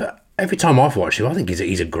season, but every time I've watched him, I think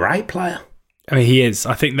he's a great player. I mean, he is.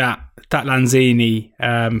 I think that Lanzini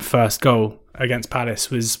first goal against Palace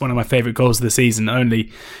was one of my favourite goals of the season.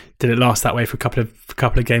 Only did it last that way for a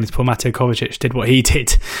couple of games. Poor Mateo Kovacic did what he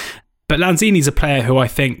did. But Lanzini's a player who I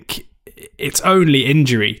think it's only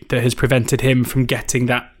injury that has prevented him from getting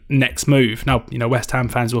that next move. Now, West Ham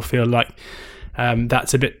fans will feel like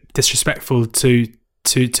that's a bit disrespectful to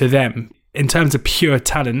them. In terms of pure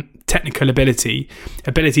talent, technical ability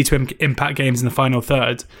to impact games in the final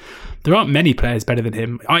third, there aren't many players better than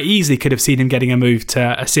him. I easily could have seen him getting a move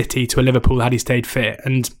to a City, to a Liverpool had he stayed fit.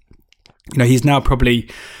 And he's now probably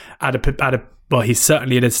he's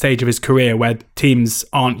certainly at a stage of his career where those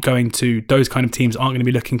kind of teams aren't going to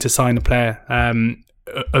be looking to sign a player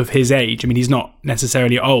of his age. I mean, he's not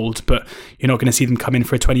necessarily old, but you're not going to see them come in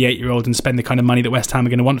for a 28-year-old and spend the kind of money that West Ham are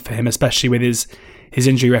going to want for him, especially with his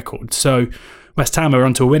injury record. So West Ham are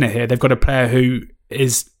onto a winner here. They've got a player who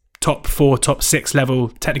is top 4, top 6 level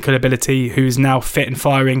technical ability, who's now fit and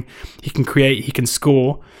firing. He can create, he can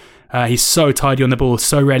score. He's so tidy on the ball,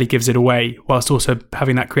 so rarely gives it away, whilst also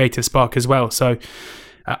having that creative spark as well. So,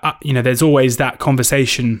 there's always that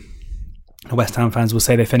conversation. West Ham fans will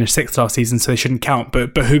say they finished 6th last season, so they shouldn't count.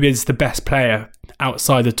 But who is the best player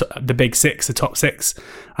outside the big 6, the top 6?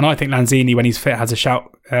 And I think Lanzini, when he's fit, has a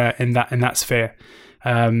shout in that sphere.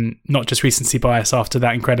 Not just recency bias after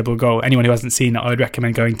that incredible goal. Anyone who hasn't seen it, I would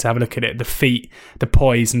recommend going to have a look at it. The feet, the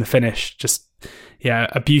poise and the finish. Just,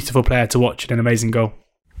 a beautiful player to watch and an amazing goal.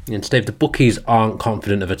 And Steve, the bookies aren't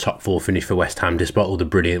confident of a top 4 finish for West Ham, despite all the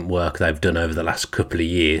brilliant work they've done over the last couple of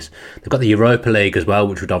years. They've got the Europa League as well,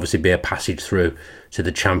 which would obviously be a passage through to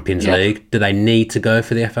the Champions League. Do they need to go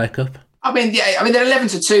for the FA Cup? I mean, they're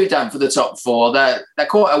 11-2 down for the top 4. They're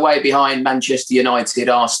quite a way behind Manchester United,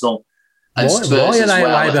 Arsenal, Why are they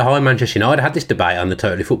away behind Manchester United? I had this debate on the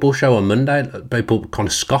Totally Football show on Monday. People kind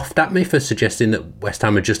of scoffed at me for suggesting that West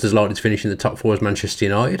Ham are just as likely to finish in the top four as Manchester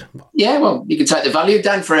United. Yeah, well, you can take the value,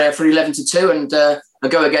 Dan, for 11-2 and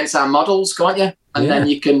go against our models, can't you? And then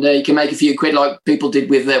you can make a few quid like people did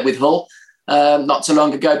with Hull not so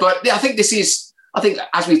long ago. But yeah, I think as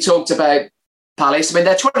we talked about Palace, I mean,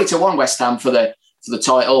 they're 20-1 West Ham for the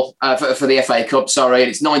title, for the FA Cup, sorry.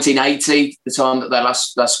 And it's 1980, the time that they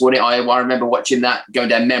last won it. I remember watching that, going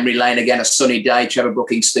down memory lane again, a sunny day, Trevor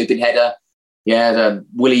Brooking's stupid header. Yeah,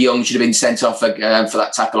 Willie Young should have been sent off for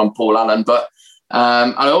that tackle on Paul Allen. But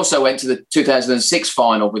I also went to the 2006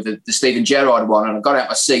 final with the Steven Gerrard one, and I got out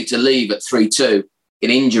my seat to leave at 3-2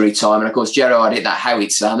 in injury time. And of course, Gerrard hit that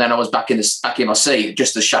howitzer, and then I was back in my seat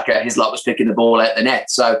just as Shaka, his lot, was picking the ball out the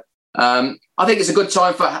net. So I think it's a good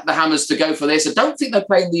time for the Hammers to go for this. I don't think they're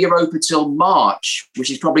playing the Europa till March,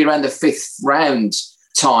 which is probably around the 5th round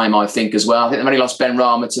time, I think, as well. I think they've only lost Ben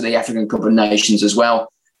Rama to the African Cup of Nations as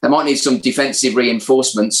well. They might need some defensive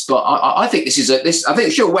reinforcements, but I think I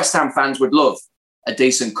think sure West Ham fans would love a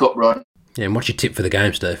decent cup run. Yeah, and what's your tip for the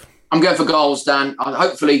game, Steve? I'm going for goals, Dan.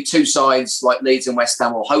 Hopefully two sides like Leeds and West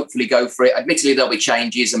Ham will hopefully go for it. Admittedly, there'll be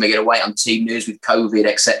changes and we're going to wait on team news with COVID,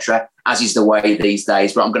 etc., as is the way these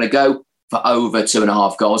days. But I'm going to go for over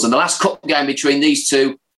 2.5 goals. And the last cup game between these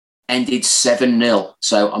two ended 7-0.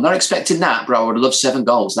 So I'm not expecting that, but I would love 7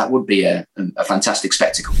 goals. That would be a fantastic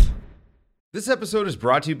spectacle. This episode is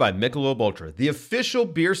brought to you by Michelob Ultra, the official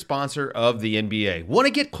beer sponsor of the NBA. Want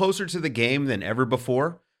to get closer to the game than ever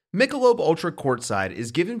before? Michelob Ultra Courtside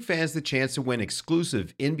is giving fans the chance to win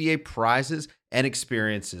exclusive NBA prizes and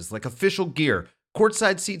experiences like official gear,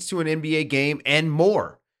 courtside seats to an NBA game, and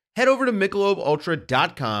more. Head over to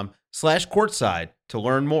MichelobUltra.com/courtside to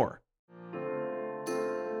learn more.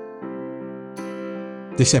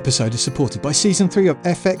 This episode is supported by Season 3 of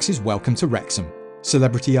FX's Welcome to Wrexham.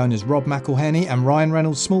 Celebrity owners Rob McElhenney and Ryan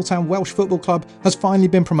Reynolds' small-town Welsh football club has finally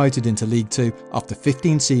been promoted into League 2 after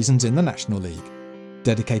 15 seasons in the National League.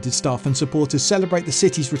 Dedicated staff and supporters celebrate the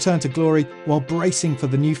city's return to glory while bracing for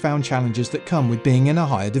the newfound challenges that come with being in a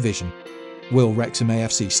higher division. Will Wrexham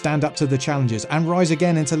AFC stand up to the challenges and rise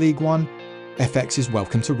again into League 1? FX is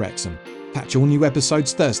Welcome to Wrexham. Catch all new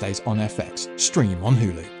episodes Thursdays on FX. Stream on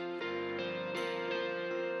Hulu.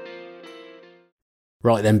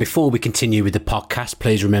 Right then, before we continue with the podcast,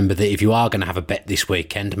 please remember that if you are going to have a bet this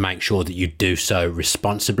weekend, make sure that you do so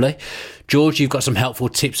responsibly. George, you've got some helpful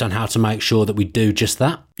tips on how to make sure that we do just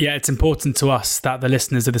that. Yeah, it's important to us that the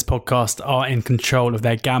listeners of this podcast are in control of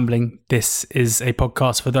their gambling. This is a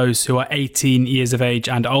podcast for those who are 18 years of age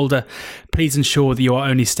and older. Please ensure that you are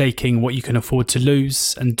only staking what you can afford to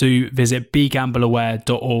lose, and do visit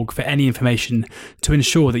begambleaware.org for any information to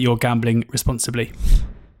ensure that you're gambling responsibly.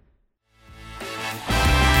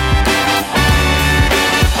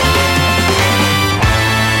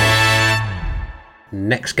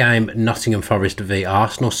 Next game, Nottingham Forest v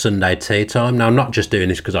Arsenal, Sunday tea time. Now, I'm not just doing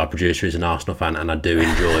this because our producer is an Arsenal fan and I do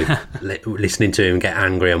enjoy listening to him get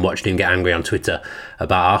angry and watching him get angry on Twitter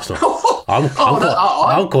about Arsenal. I'm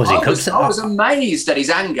causing upset. I was amazed at his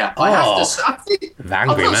anger. I have to say, I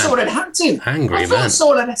thought someone had hacked him. Angry man.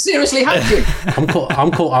 Someone had seriously hacked him. I'm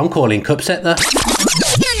calling Cupset there.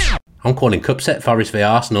 I'm calling Cupset, Forest v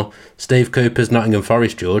Arsenal. Steve Cooper's Nottingham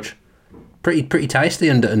Forest, George. Pretty tasty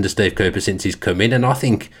under Steve Cooper since he's come in, and I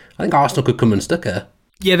think Arsenal could come unstuck here.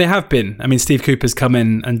 Yeah, they have been. I mean, Steve Cooper's come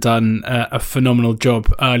in and done a phenomenal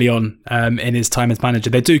job early on in his time as manager.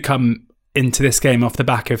 They do come into this game off the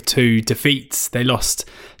back of 2 defeats. They lost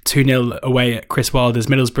 2-0 away at Chris Wilder's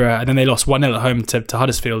Middlesbrough, and then they lost 1-0 at home to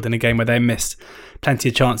Huddersfield in a game where they missed plenty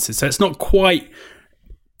of chances. So it's not quite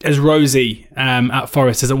as rosy at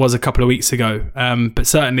Forest as it was a couple of weeks ago. But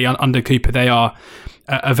certainly under Cooper, they are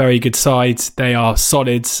a very good side. They are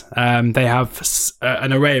solid. They have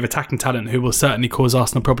an array of attacking talent who will certainly cause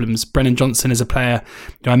Arsenal problems. Brennan Johnson is a player.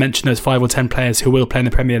 I mentioned those 5 or 10 players who will play in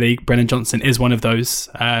the Premier League. Brennan Johnson is one of those.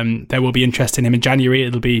 There will be interest in him in January.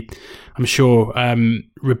 It'll be, I'm sure,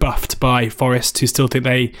 rebuffed by Forest, who still think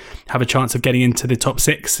they have a chance of getting into the top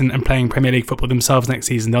 6 and playing Premier League football themselves next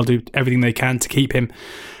season. They'll do everything they can to keep him.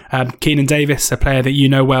 Keenan Davis, a player that you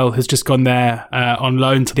know well, has just gone there on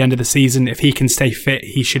loan till the end of the season. If he can stay fit,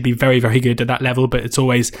 he should be very, very good at that level. But it's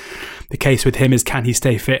always the case with him is, can he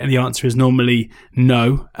stay fit? And the answer is normally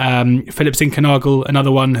no. Philip Zinkernagel,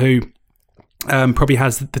 another one who probably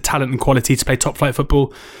has the talent and quality to play top flight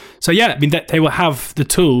football. So yeah, I mean, they will have the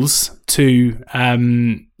tools to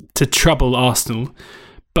trouble Arsenal.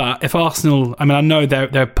 But if Arsenal, I mean, I know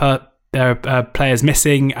there are players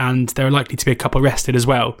missing and there are likely to be a couple rested as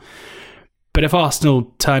well. But if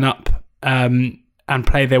Arsenal turn up and and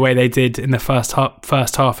play the way they did in the first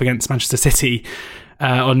half against Manchester City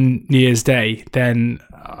on New Year's Day, then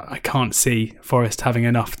I can't see Forest having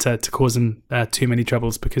enough to cause them too many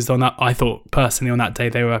troubles, because I thought personally on that day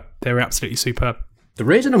they were absolutely superb. The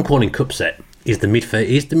reason I'm calling Cupset is the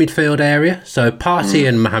midfield area. So Partey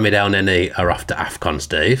and Mohamed El Neni are off to AFCON,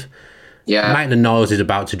 Steve. Yeah. Maitland-Niles is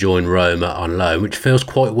about to join Roma on loan, which feels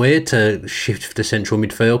quite weird to shift to central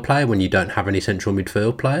midfield play when you don't have any central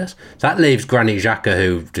midfield players. So that leaves Granit Xhaka,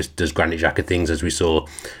 who just does Granit Xhaka things, as we saw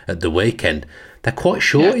at the weekend. They're quite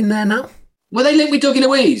short in there now. Were they linked with Dougie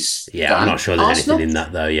Luiz? Yeah, Dan? I'm not sure there's Arsenal? anything in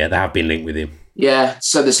that, though. Yeah, they have been linked with him. Yeah,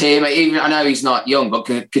 so there's him. Even I know he's not young, but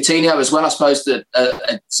Coutinho as well, I suppose,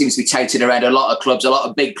 that seems to be tated around a lot of clubs, a lot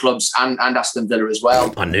of big clubs, and Aston Villa as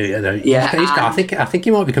well. I knew. Yeah, I think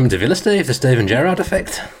he might be coming to Villa, Steve, the Steven Gerrard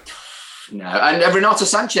effect. No, and Renato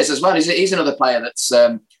Sanchez as well. He's another player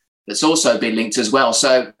that's also been linked as well.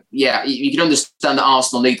 So yeah, you can understand that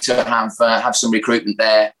Arsenal need to have some recruitment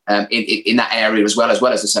there in that area as well as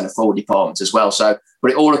the centre forward department as well. So,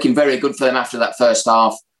 but it all looking very good for them after that first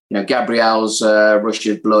half. You know, Gabriel's rush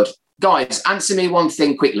of blood. Guys, answer me one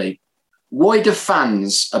thing quickly. Why do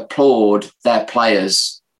fans applaud their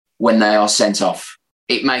players when they are sent off?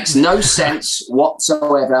 It makes no sense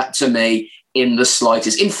whatsoever to me in the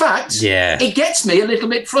slightest. In fact, it gets me a little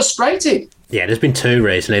bit frustrated. Yeah, there's been two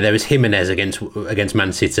recently. There was Jimenez against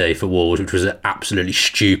Man City for Wolves, which was an absolutely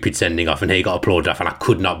stupid sending off, and he got applauded off, and I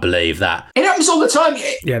could not believe that. It happens all the time.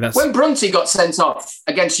 Yeah, when Brunty got sent off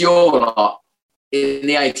against your lot in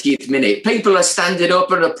the 80th minute, people are standing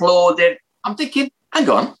up and applauding. I'm thinking, hang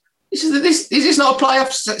on, is this not a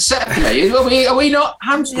playoff set for me? Are we not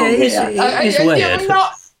hamstrung here? It's weird.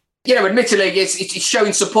 Admittedly, it's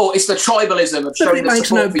showing support. It's the tribalism of showing the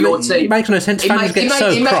support for your team. It makes no sense. Fans get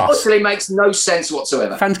so cross. It utterly makes no sense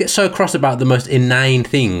whatsoever. Fans get so cross about the most inane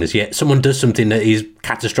things, yet someone does something that is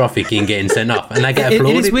catastrophic in getting sent off, and they get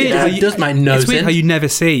applauded. It is weird. It does make no sense. It's weird how you never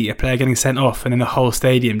see a player getting sent off and then the whole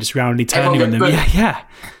stadium just roundly turning on them. Yeah.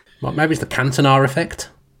 Well, maybe it's the Cantona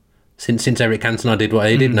effect. Since Eric Cantona did what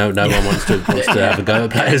he did, no one wants to have a go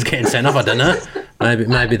at players getting sent off. I don't know.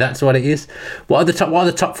 Maybe that's what it is. What are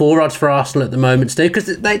the top four odds for Arsenal at the moment, Steve?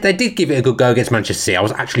 Because they did give it a good go against Manchester City. I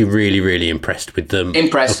was actually really, really impressed with them. Up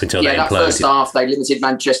until they imploded. That first half, they limited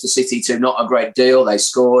Manchester City to not a great deal. They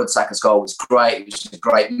scored. Saka's goal was great. It was a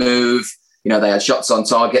great move. They had shots on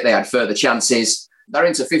target. They had further chances. They're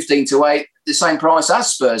into 15-8, the same price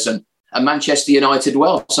as Spurs and Manchester United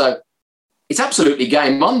well. So it's absolutely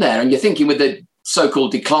game on there. And you're thinking with the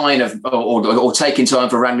so-called decline of or taking time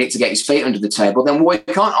for Rangnick to get his feet under the table, then why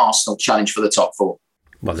can't Arsenal challenge for the top four?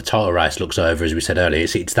 Well, the title race looks over, as we said earlier.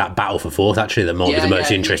 It's that battle for fourth, actually, that might be the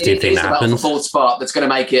most interesting thing that happens. It's the fourth spot that's going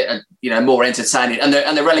to make it, more entertaining, and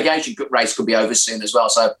the relegation race could be over soon as well.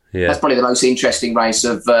 So that's probably the most interesting race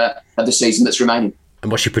of the season that's remaining.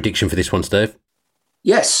 And what's your prediction for this one, Steve?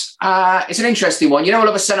 Yes, it's an interesting one. I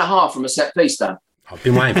love a centre half from a set piece, Dan. I've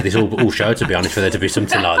been waiting for this all show, to be honest, for there to be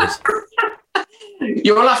something like this.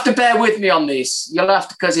 You'll have to bear with me on this. You'll have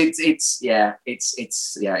to, because it's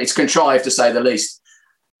contrived to say the least.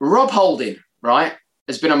 Rob Holding, right,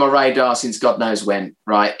 has been on my radar since God knows when,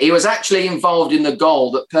 right? He was actually involved in the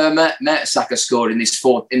goal that Per Mertesacker scored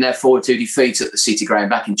in their 4-2 defeat at the City Ground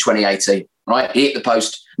back in 2018, right? He hit the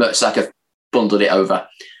post, Mertesacker bundled it over.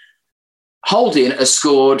 Holding has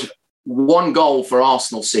scored one goal for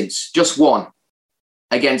Arsenal since, just one,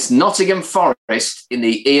 against Nottingham Forest in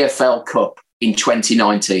the EFL Cup in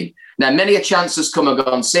 2019. Now, many a chance has come and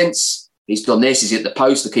gone since. He's done this, he's hit the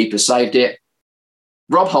post, the keeper saved it.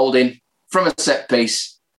 Rob Holding from a set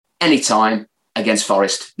piece, anytime against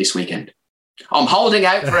Forest this weekend. I'm holding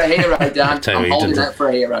out for a hero, Dan. I'm holding out for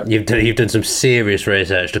a hero. You've done some serious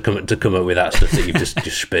research to come up with that stuff that you've just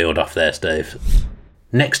spieled off there, Steve.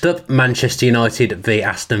 Next up, Manchester United v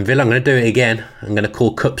Aston Villa. I'm going to do it again. I'm going to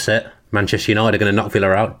call Cupset. Manchester United are going to knock Villa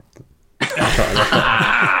out.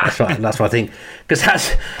 That's what I think. Because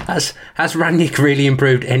has Rangnick really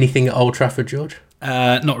improved anything at Old Trafford, George?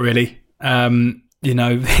 Not really.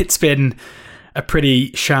 It's been a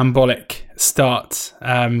pretty shambolic start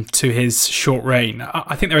to his short reign.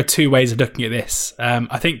 I think there are two ways of looking at this.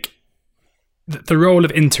 I think the role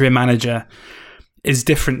of interim manager is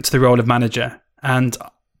different to the role of manager. And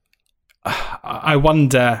I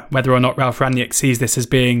wonder whether or not Ralph Rangnick sees this as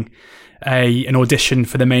being an audition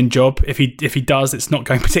for the main job. If he does, it's not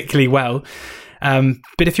going particularly well.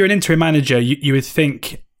 But if you're an interim manager, you would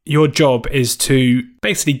think your job is to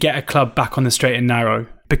basically get a club back on the straight and narrow.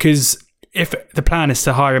 Because if the plan is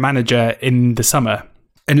to hire a manager in the summer,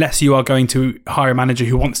 unless you are going to hire a manager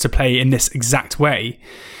who wants to play in this exact way,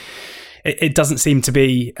 it doesn't seem to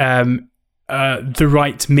be the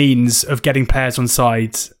right means of getting players on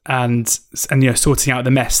side and sorting out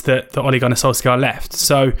the mess that Ole Gunnar Solskjaer left.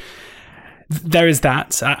 So there is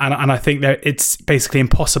that, and I think that it's basically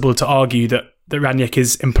impossible to argue that Rangnick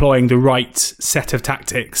is employing the right set of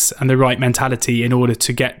tactics and the right mentality in order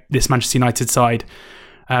to get this Manchester United side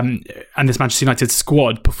and this Manchester United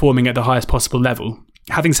squad performing at the highest possible level.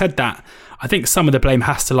 Having said that, I think some of the blame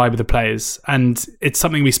has to lie with the players, and it's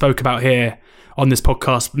something we spoke about here on this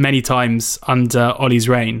podcast many times under Ole's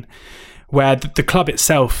reign, where the club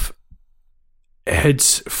itself had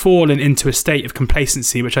fallen into a state of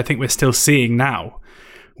complacency, which I think we're still seeing now,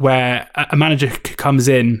 where a manager comes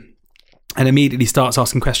in and immediately starts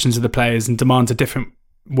asking questions of the players and demands a different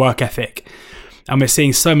work ethic. And we're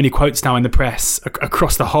seeing so many quotes now in the press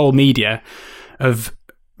across the whole media of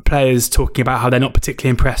players talking about how they're not particularly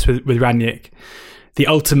impressed with Rangnick. The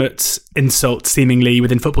ultimate insult, seemingly,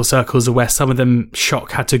 within football circles, are where some of them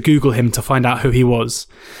had to Google him to find out who he was.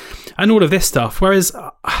 And all of this stuff. Whereas,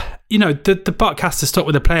 the buck has to stop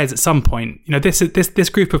with the players at some point. This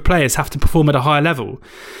group of players have to perform at a higher level.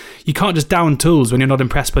 You can't just down tools when you're not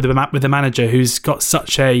impressed with the manager who's got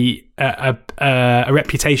such a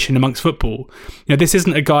reputation amongst football. This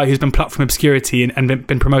isn't a guy who's been plucked from obscurity and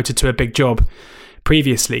been promoted to a big job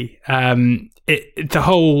previously. The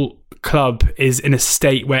whole club is in a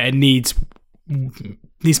state where it needs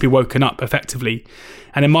to be woken up effectively.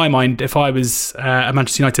 And in my mind, if I was a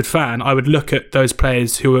Manchester United fan, I would look at those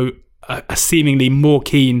players who are seemingly more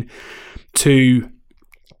keen to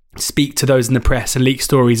speak to those in the press and leak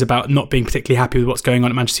stories about not being particularly happy with what's going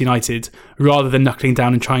on at Manchester United, rather than knuckling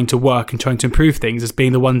down and trying to work and trying to improve things, as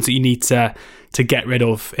being the ones that you need to get rid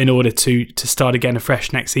of in order to start again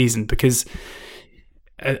afresh next season. Because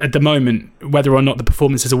at the moment, whether or not the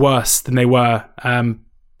performances are worse than they were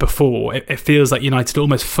before, it feels like United are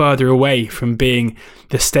almost further away from being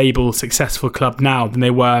the stable, successful club now than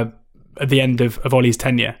they were at the end of Ole's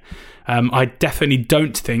tenure. I definitely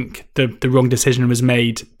don't think the wrong decision was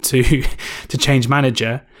made to change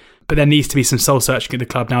manager, but there needs to be some soul searching at the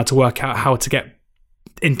club now to work out how to get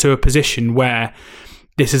into a position where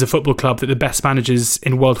this is a football club that the best managers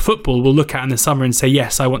in world football will look at in the summer and say,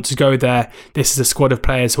 yes, I want to go there. This is a squad of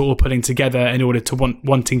players who are all pulling together in order to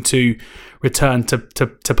wanting to return to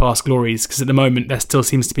past glories. Because at the moment, there still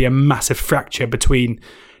seems to be a massive fracture between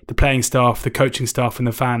the playing staff, the coaching staff and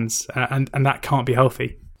the fans, and that can't be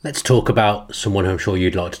healthy. Let's talk about someone who I'm sure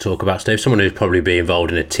you'd like to talk about, Steve. Someone who'd probably be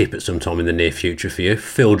involved in a tip at some time in the near future for you.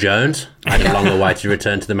 Phil Jones had a long-awaited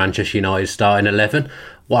return to the Manchester United starting 11.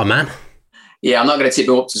 What a man. Yeah, I'm not going to tip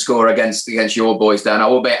him up to score against your boys, Dan. I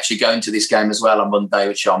will be actually going to this game as well on Monday,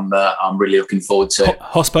 which I'm really looking forward to.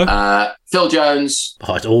 Hospo? Phil Jones.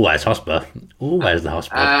 Oh, it's always Hospo. Always the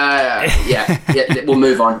Hospo. Yeah, we'll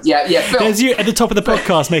move on. Yeah, Phil. There's you at the top of the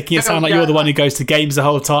podcast making it sound like you're the one who goes to games the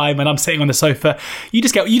whole time, and I'm sitting on the sofa. You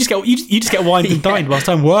just get wined and dined whilst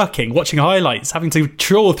I'm working, watching highlights, having to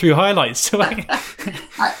trawl through highlights.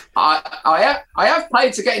 I have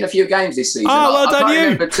played to get in a few games this season. Oh, well done, I can't you.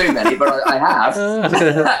 remember too many, but I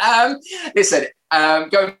have. Listen,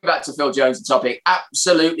 going back to Phil Jones' topic,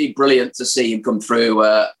 absolutely brilliant to see him come through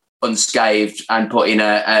unscathed and put in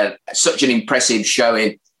such an impressive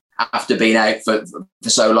showing after being out for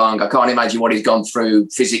so long. I can't imagine what he's gone through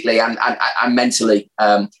physically and mentally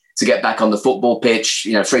to get back on the football pitch.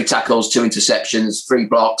 3 tackles, 2 interceptions, 3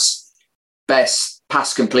 blocks, best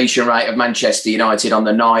pass completion rate of Manchester United on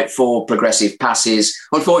the night, 4 progressive passes.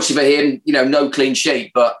 Unfortunately for him, no clean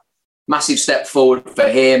sheet, but massive step forward for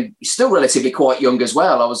him. He's still relatively quite young as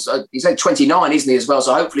well. He's only 29, isn't he, as well?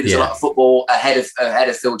 So hopefully there's a lot of football ahead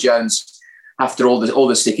of Phil Jones after all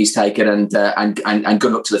the stick he's taken, and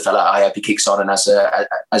good luck to the fella. I hope he kicks on and has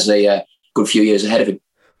a good few years ahead of him.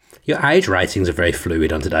 Your age ratings are very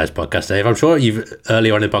fluid on today's podcast, Dave. I'm sure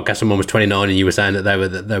earlier on in the podcast, someone was 29 and you were saying that they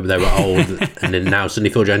were old, and then now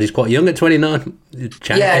suddenly Phil Jones is quite young at 29. It's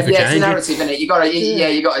a narrative, isn't it? You got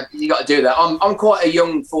to do that. I'm quite a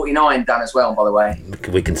young 49, Dan, as well, by the way.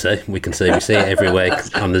 We can see. We see it every week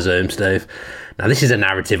on the Zoom, Steve. Now this is a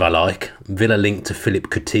narrative I like. Villa linked to Philippe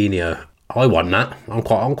Coutinho. I want that. I'm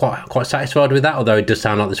quite satisfied with that. Although it does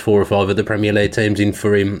sound like there's 4 or 5 other Premier League teams in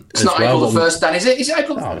for him. It's not April the 1st, Dan, is it? Is it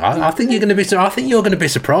April? I think you're going to be. I think you're going to be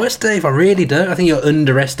surprised, Steve. I really do. I think you're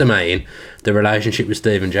underestimating the relationship with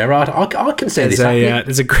Steven Gerrard. I can see this happening.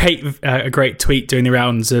 There's a great tweet doing the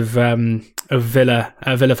rounds of Villa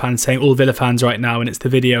fans saying all Villa fans right now, and it's the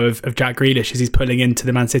video of Jack Grealish as he's pulling into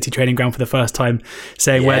the Man City training ground for the first time,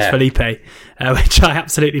 saying "Where's Felipe?" Which I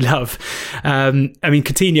absolutely love.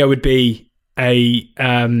 Coutinho would be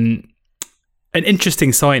an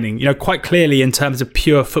interesting signing. Quite clearly in terms of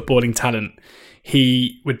pure footballing talent,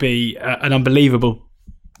 he would be an unbelievable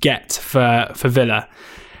get for Villa.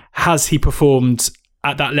 Has he performed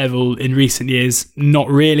at that level in recent years? Not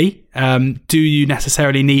really. Do you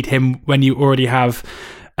necessarily need him when you already have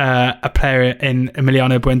a player in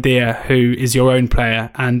Emiliano Buendia, who is your own player,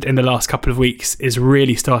 and in the last couple of weeks is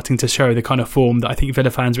really starting to show the kind of form that I think Villa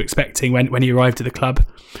fans were expecting when he arrived at the club?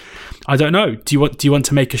 I don't know. Do you want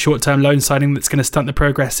to make a short-term loan signing that's going to stunt the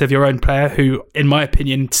progress of your own player, who, in my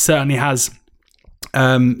opinion, certainly has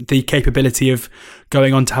the capability of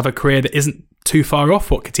going on to have a career that isn't too far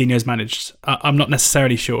off what Coutinho's managed? I'm not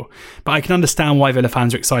necessarily sure, but I can understand why Villa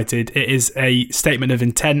fans are excited. It is a statement of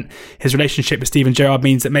intent. His relationship with Steven Gerrard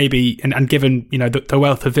means that maybe, and given the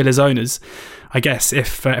wealth of Villa's owners, I guess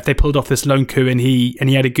if they pulled off this loan coup and he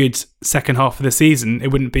had a good second half of the season,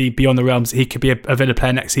 it wouldn't be beyond the realms that he could be a Villa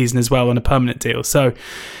player next season as well on a permanent deal. So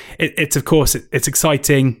it's of course it's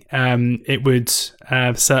exciting. It would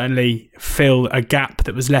certainly fill a gap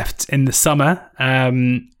that was left in the summer,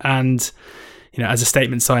 and as a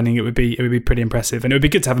statement signing, it would be pretty impressive, and it would be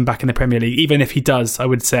good to have him back in the Premier League, even if he does, I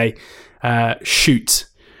would say, shoot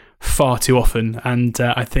far too often. And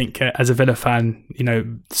I think as a Villa fan,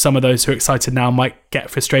 some of those who are excited now might get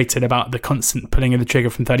frustrated about the constant pulling of the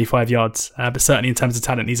trigger from 35 yards. But certainly in terms of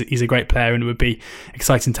talent, he's a great player, and it would be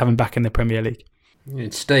exciting to have him back in the Premier League.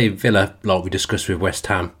 Steve, Villa, like we discussed with West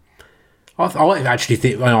Ham, I actually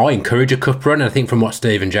think I encourage a cup run, and I think from what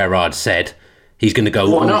Steven Gerrard said, he's going to go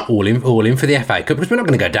all in for the FA Cup, because we're not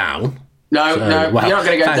going to go down. No, you're not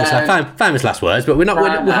going to go down. Famous last words, but we're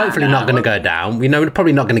hopefully not going to go down. We're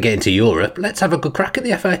probably not going to get into Europe. Let's have a good crack at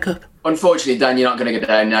the FA Cup. Unfortunately, Dan, you're not going to go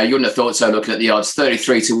down now. You wouldn't have thought so looking at the odds.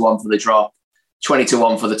 33-1 for the drop,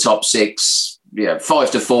 20-1 for the top six,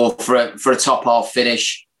 5-4 for a top half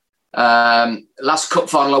finish. Last cup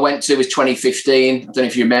final I went to was 2015. I don't know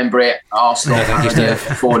if you remember it. Arsenal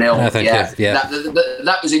 4-0.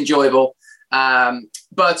 That was enjoyable.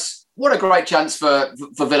 But what a great chance for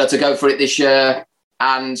Villa to go for it this year,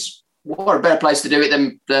 and what a better place to do it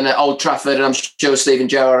than at Old Trafford. And I'm sure Steven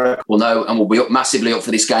Gerrard will know and will be massively up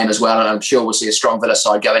for this game as well, and I'm sure we'll see a strong Villa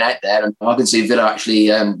side going out there, and I can see Villa actually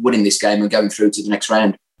winning this game and going through to the next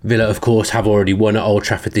round. Villa, of course, have already won at Old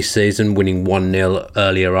Trafford this season, winning 1-0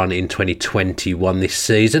 earlier on in 2021 this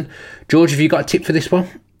season. George, have you got a tip for this one?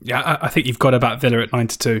 Yeah, I think you've got about Villa at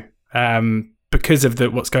 9-2 because of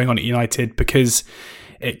what's going on at United, because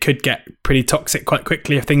it could get pretty toxic quite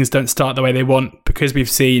quickly if things don't start the way they want, because we've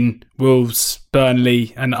seen Wolves,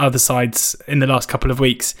 Burnley and other sides in the last couple of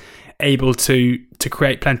weeks able to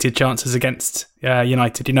create plenty of chances against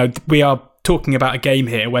United. We are talking about a game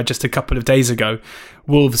here where just a couple of days ago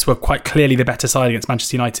Wolves were quite clearly the better side against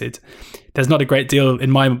Manchester United. There's not a great deal in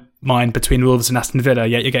my mind between Wolves and Aston Villa,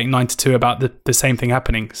 yet you're getting 9-2 about the same thing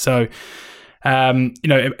happening. So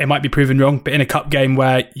it might be proven wrong, but in a cup game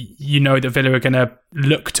where that Villa are going to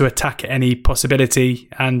look to attack at any possibility,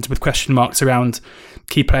 and with question marks around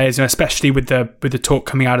key players, especially with the talk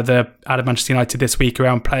coming out of Manchester United this week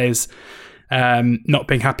around players not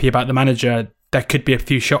being happy about the manager, there could be a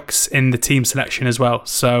few shocks in the team selection as well.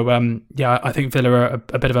 So I think Villa are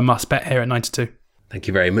a bit of a must bet here at 9-2. Thank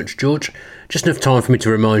you very much, George. Just enough time for me to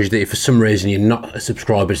remind you that if for some reason you're not a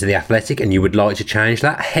subscriber to The Athletic and you would like to change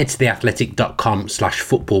that, head to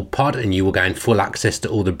theathletic.com/footballpod and you will gain full access to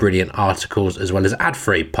all the brilliant articles as well as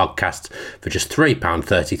ad-free podcasts for just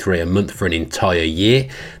 £3.33 a month for an entire year.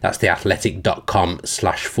 That's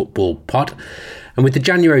theathletic.com/footballpod. And with the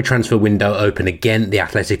January transfer window open again, The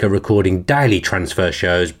Athletic are recording daily transfer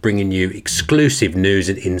shows, bringing you exclusive news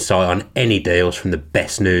and insight on any deals from the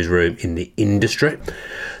best newsroom in the industry.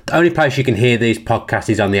 The only place you can hear these podcasts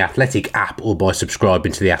is on the Athletic app or by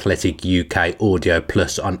subscribing to the Athletic UK Audio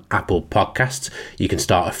Plus on Apple Podcasts. You can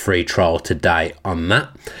start a free trial today on that.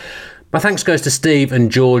 My thanks goes to Steve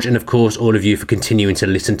and George, and of course all of you for continuing to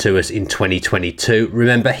listen to us in 2022.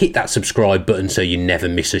 Remember, hit that subscribe button so you never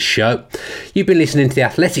miss a show. You've been listening to the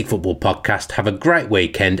Athletic Football Podcast. Have a great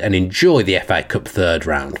weekend and enjoy the FA Cup third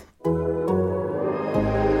round.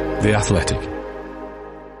 The Athletic.